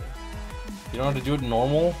that way. You don't have to do it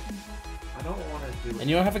normal? I don't want to do it. And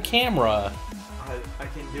you don't have a camera. I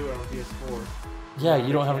can do it on PS4. Yeah,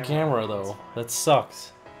 you don't have a camera though. That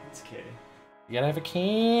sucks. It's okay. You gotta have a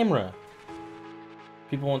camera.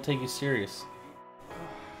 People won't take you serious.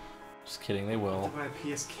 Just kidding, they I will. have to buy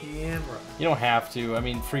a PS camera. You don't have to. I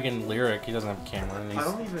mean, freaking Lyric, he doesn't have a camera. And I he's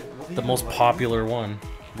don't even. Will they the even most let popular one.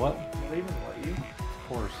 What? You? Will they even let you? Of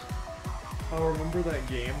course. Oh, remember that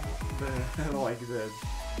game? The like the it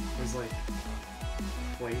was like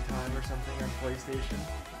Playtime or something on PlayStation,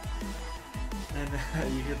 and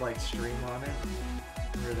you could like stream on it.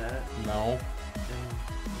 Remember that? No. And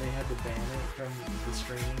they had to ban it from the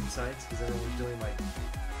streaming sites because everyone was doing like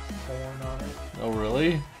porn on it. Oh,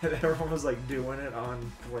 really? Everyone was like doing it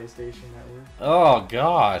on PlayStation Network. Oh,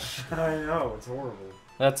 gosh. I know, it's horrible.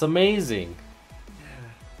 That's amazing. Yeah,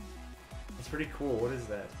 it's pretty cool. What is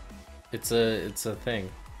that? It's a thing.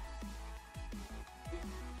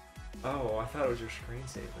 Oh, I thought it was your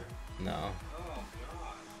screensaver. No.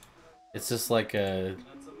 It's just like a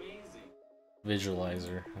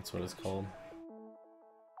visualizer. That's what it's called.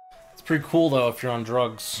 It's pretty cool though if you're on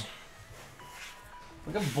drugs.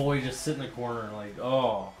 Look at boy just sit in the corner like,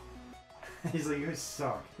 oh. He's like, you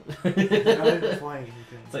suck. Not even playing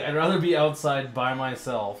anything. It's like I'd rather be outside by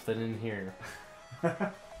myself than in here.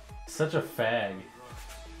 Such a fag.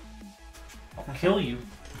 I'll kill you.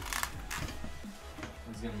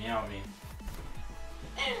 He's gonna meow at me.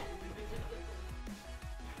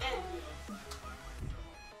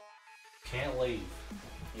 Can't leave.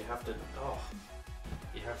 You have to. Oh.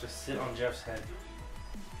 You have to sit on Jeff's head.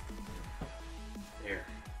 There.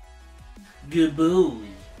 Good boy.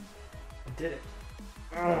 I did it.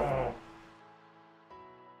 Oh.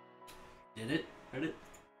 Did it? Did it?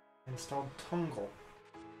 Installed Tungle.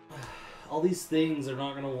 All these things are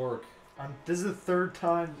not gonna work. This is the third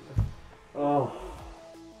time. Oh.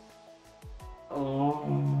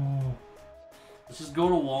 Let's just go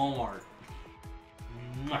to Walmart.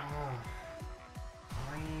 Mwah.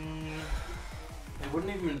 It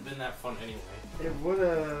wouldn't even have been that fun anyway. It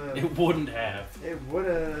would've. It wouldn't have. It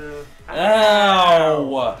would've.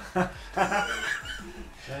 Ow!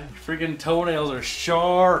 Freaking toenails are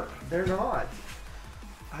sharp. They're not.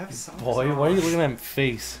 I have socks Boy, on. why are you looking at my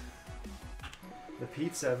face? The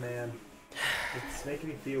pizza, man. It's making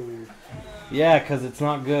me feel weird. Yeah, because it's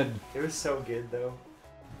not good. It was so good, though.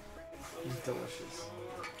 It was delicious.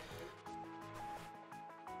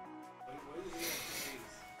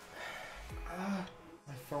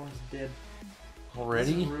 My phone's dead.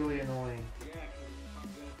 Already? This is really annoying.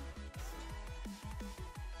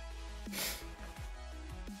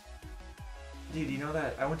 Dude, you know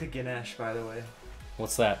that? I went to Ganesh, by the way.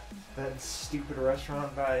 What's that? That stupid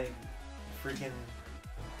restaurant by freaking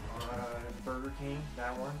Burger King.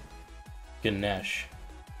 That one. Ganesh.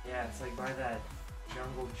 Yeah, it's like by that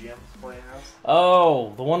Jungle Jim's Playhouse.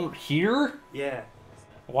 Oh, the one here? Yeah.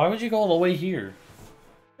 Why would you go all the way here?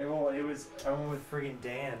 Well, it was. I went with friggin'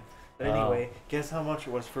 Dan. But Oh. anyway, guess how much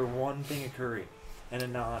it was for one thing of curry and a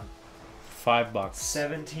naan? $5.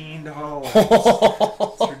 $17.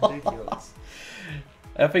 It's ridiculous.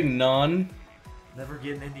 Epic none. Never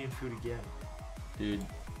getting Indian food again. Dude.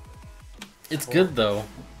 It's good though.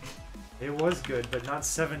 It was good, but not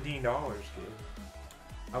 $17, dude.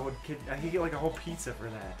 I could get like a whole pizza for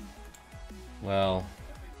that. Well.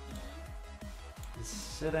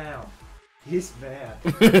 Just sit down. He's mad.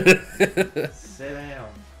 Sit down.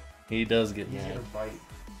 He does get He's mad. gonna bite.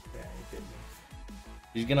 Yeah, he bit me.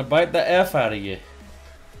 He's gonna bite the F out of you.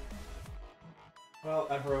 Well,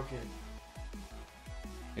 I broke it.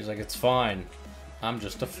 He's like, it's fine. I'm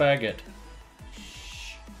just a faggot.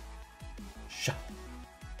 Shh. Shut.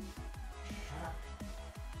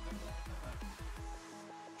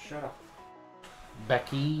 Shut up.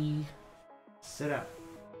 Becky. Sit down.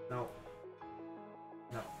 No.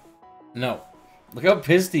 No. No. Look how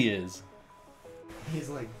pissed he is. He's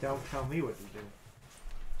like, don't tell me what to do.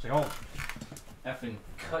 He's like, oh, effing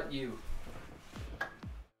cut you.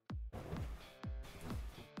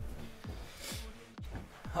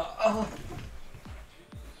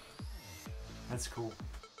 That's cool.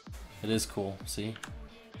 It is cool, see?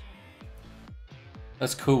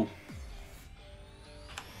 That's cool.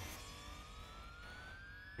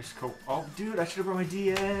 It's cool. Oh, dude, I should have brought my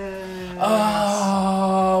DS.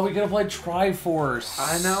 Oh, we could have played Triforce.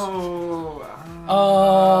 I know.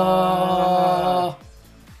 Oh.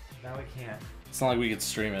 Now we can't. It's not like we could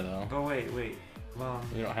stream it though. But wait. We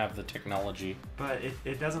don't have the technology. But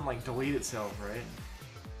it doesn't like delete itself, right?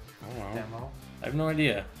 I don't know. Demo. I have no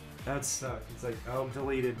idea. That'd suck. It's like, oh,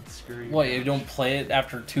 deleted. Screw you. What, you don't play it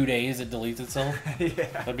after 2 days, it deletes itself? Yeah.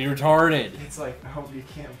 That'd be retarded. It's like, oh, you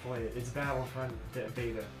can't play it. It's Battlefront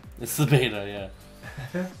beta. It's the beta,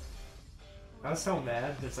 yeah. I was so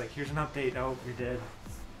mad. It's like, here's an update. Oh, you're dead.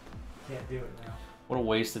 Can't do it now. What a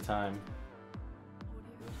waste of time.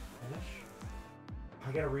 Finish?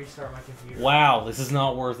 I gotta restart my computer. Wow, this is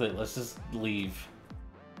not worth it. Let's just leave.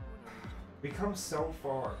 We come so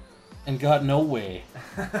far. And got no way.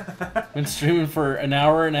 Been streaming for an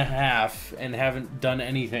hour and a half and haven't done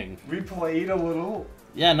anything. We played a little.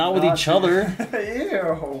 Yeah, not with each other.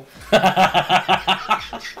 Ew.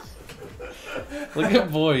 Look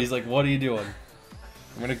at boy, he's like, what are you doing?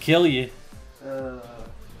 I'm gonna kill you.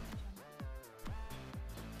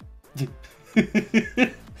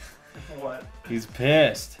 What? He's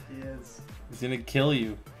pissed. He is. He's gonna kill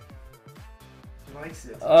you. He likes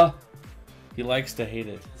it. He likes to hate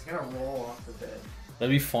it. He's gonna roll off the bed.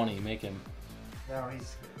 That'd be funny, make him. No,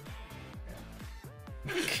 he's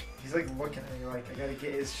good. Yeah. He's like looking at me like, I gotta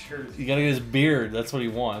get his shirt. You gotta get his beard, that's what he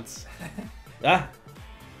wants.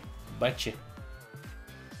 Bite you.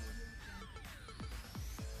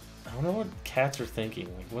 I wonder what cats are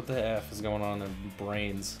thinking. Like, what the F is going on in their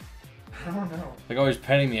brains? I don't know. Like, oh, he's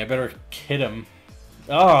petting me. I better kid him.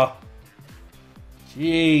 Oh.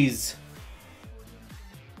 Jeez.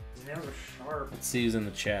 His nails are sharp. Let's see who's in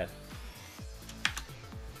the chat.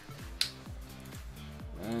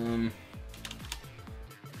 Let's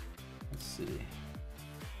see.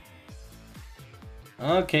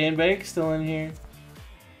 Oh, K and Bake still in here.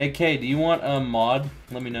 Hey K, do you want a mod?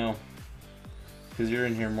 Let me know. Because you're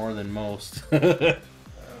in here more than most.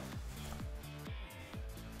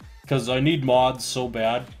 Because I need mods so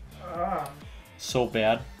bad. So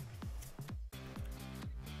bad.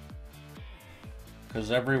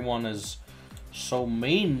 Because everyone is so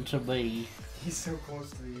mean to me. He's so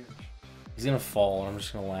close to the edge. He's gonna fall, and I'm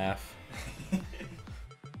just gonna laugh.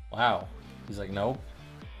 Wow. He's like, nope.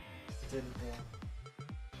 Didn't fall.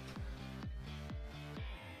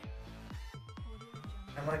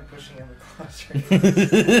 I'm like pushing him closer.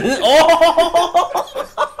 Oh!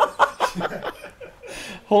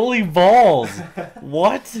 Holy balls!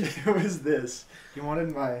 What? It was this. He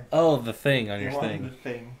wanted my. Oh, the thing on He your wanted thing. the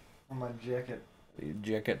thing on my jacket. Your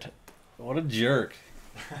jacket. What a jerk.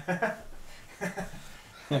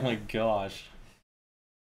 Oh my gosh.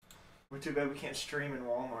 We're too bad we can't stream in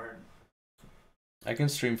Walmart. I can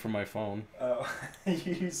stream from my phone. Oh,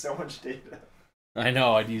 you use so much data. I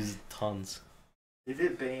know, I'd use tons. You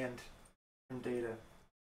get banned from data.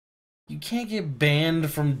 You can't get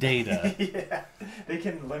banned from data. Yeah, they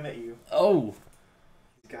can limit you. Oh.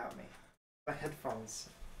 He's got me. My headphones.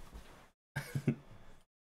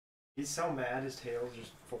 He's so mad, his tail's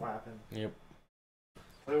just flapping. Yep.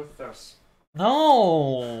 Play with us.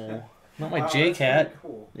 No. Not my Wow, J that's Cat. really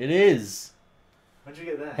cool. It is. Where'd you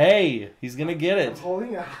get that? Hey, he's gonna get I'm it.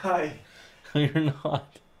 holding it high. You're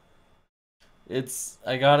not.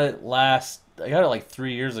 I got it like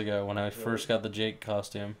 3 years ago when I first got the Jake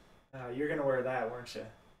costume. You're gonna wear that, weren't you?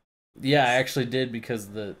 Yeah, I actually did because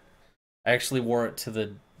I actually wore it to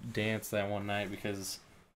the dance that one night because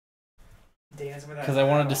I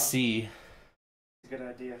wanted to see. It's a good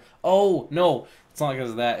idea. Oh, no, it's not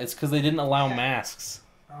because of that. It's because they didn't allow masks.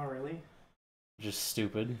 Oh, really? Just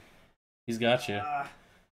stupid. He's got you.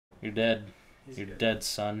 You're dead. You're dead,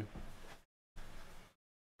 son.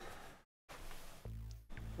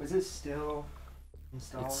 Was it still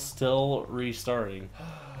installing? It's still restarting.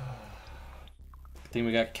 I think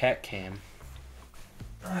we got cat cam.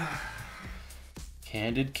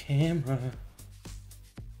 Candid camera.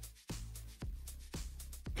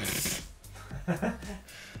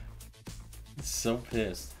 So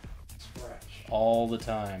pissed. Scratch. All the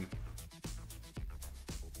time.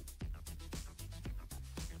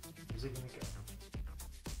 Where's it gonna go?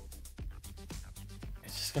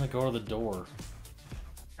 It's just gonna go to the door.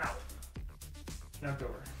 Ow. No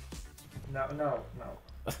door. No.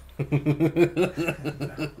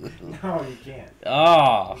 No, you can't.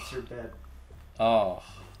 Ah. It's your bed. Oh.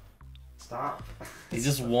 Stop. He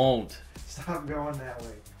just won't. Stop going that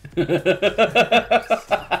way.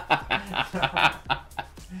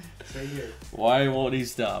 Stay here. Why won't he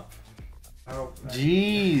stop? Oh.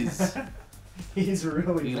 Jeez. He's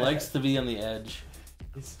really He bad. likes to be on the edge.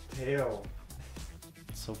 He's pale.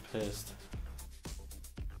 So pissed.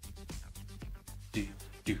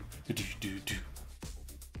 Do.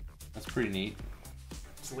 That's pretty neat.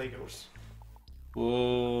 It's Legos.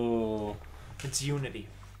 Whoa. It's Unity.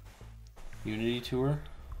 Unity tour?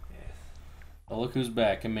 Yeah. Oh, look who's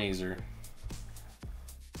back. Amazer.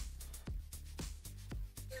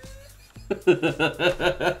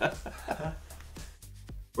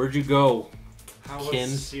 Where'd you go? How Ken?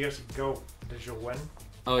 was CSGO? Did you win?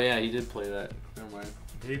 Oh yeah, he did play that. Never mind.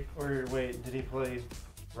 Did he play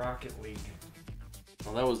Rocket League?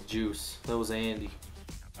 Well, that was Juice. That was Andy.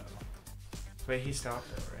 I don't know. Wait, he stopped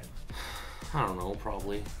though, right? I don't know,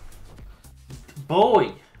 probably.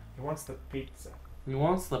 Boy! He wants the pizza. He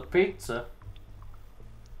wants the pizza.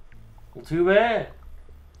 Well, too bad.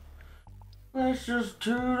 That's just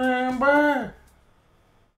too damn bad.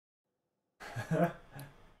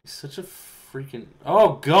 He's such a freaking...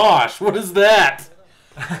 Oh, gosh! What is that?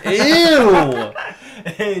 Ew!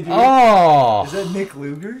 Hey, dude. Oh! Is that Nick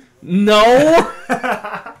Luger? No!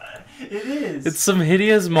 It is. It's some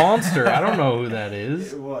hideous monster. I don't know who that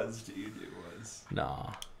is. It was, dude. It was.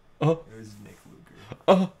 Nah. It was Nick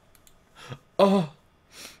Luger.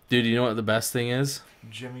 Dude, you know what the best thing is?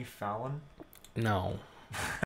 Jimmy Fallon? No.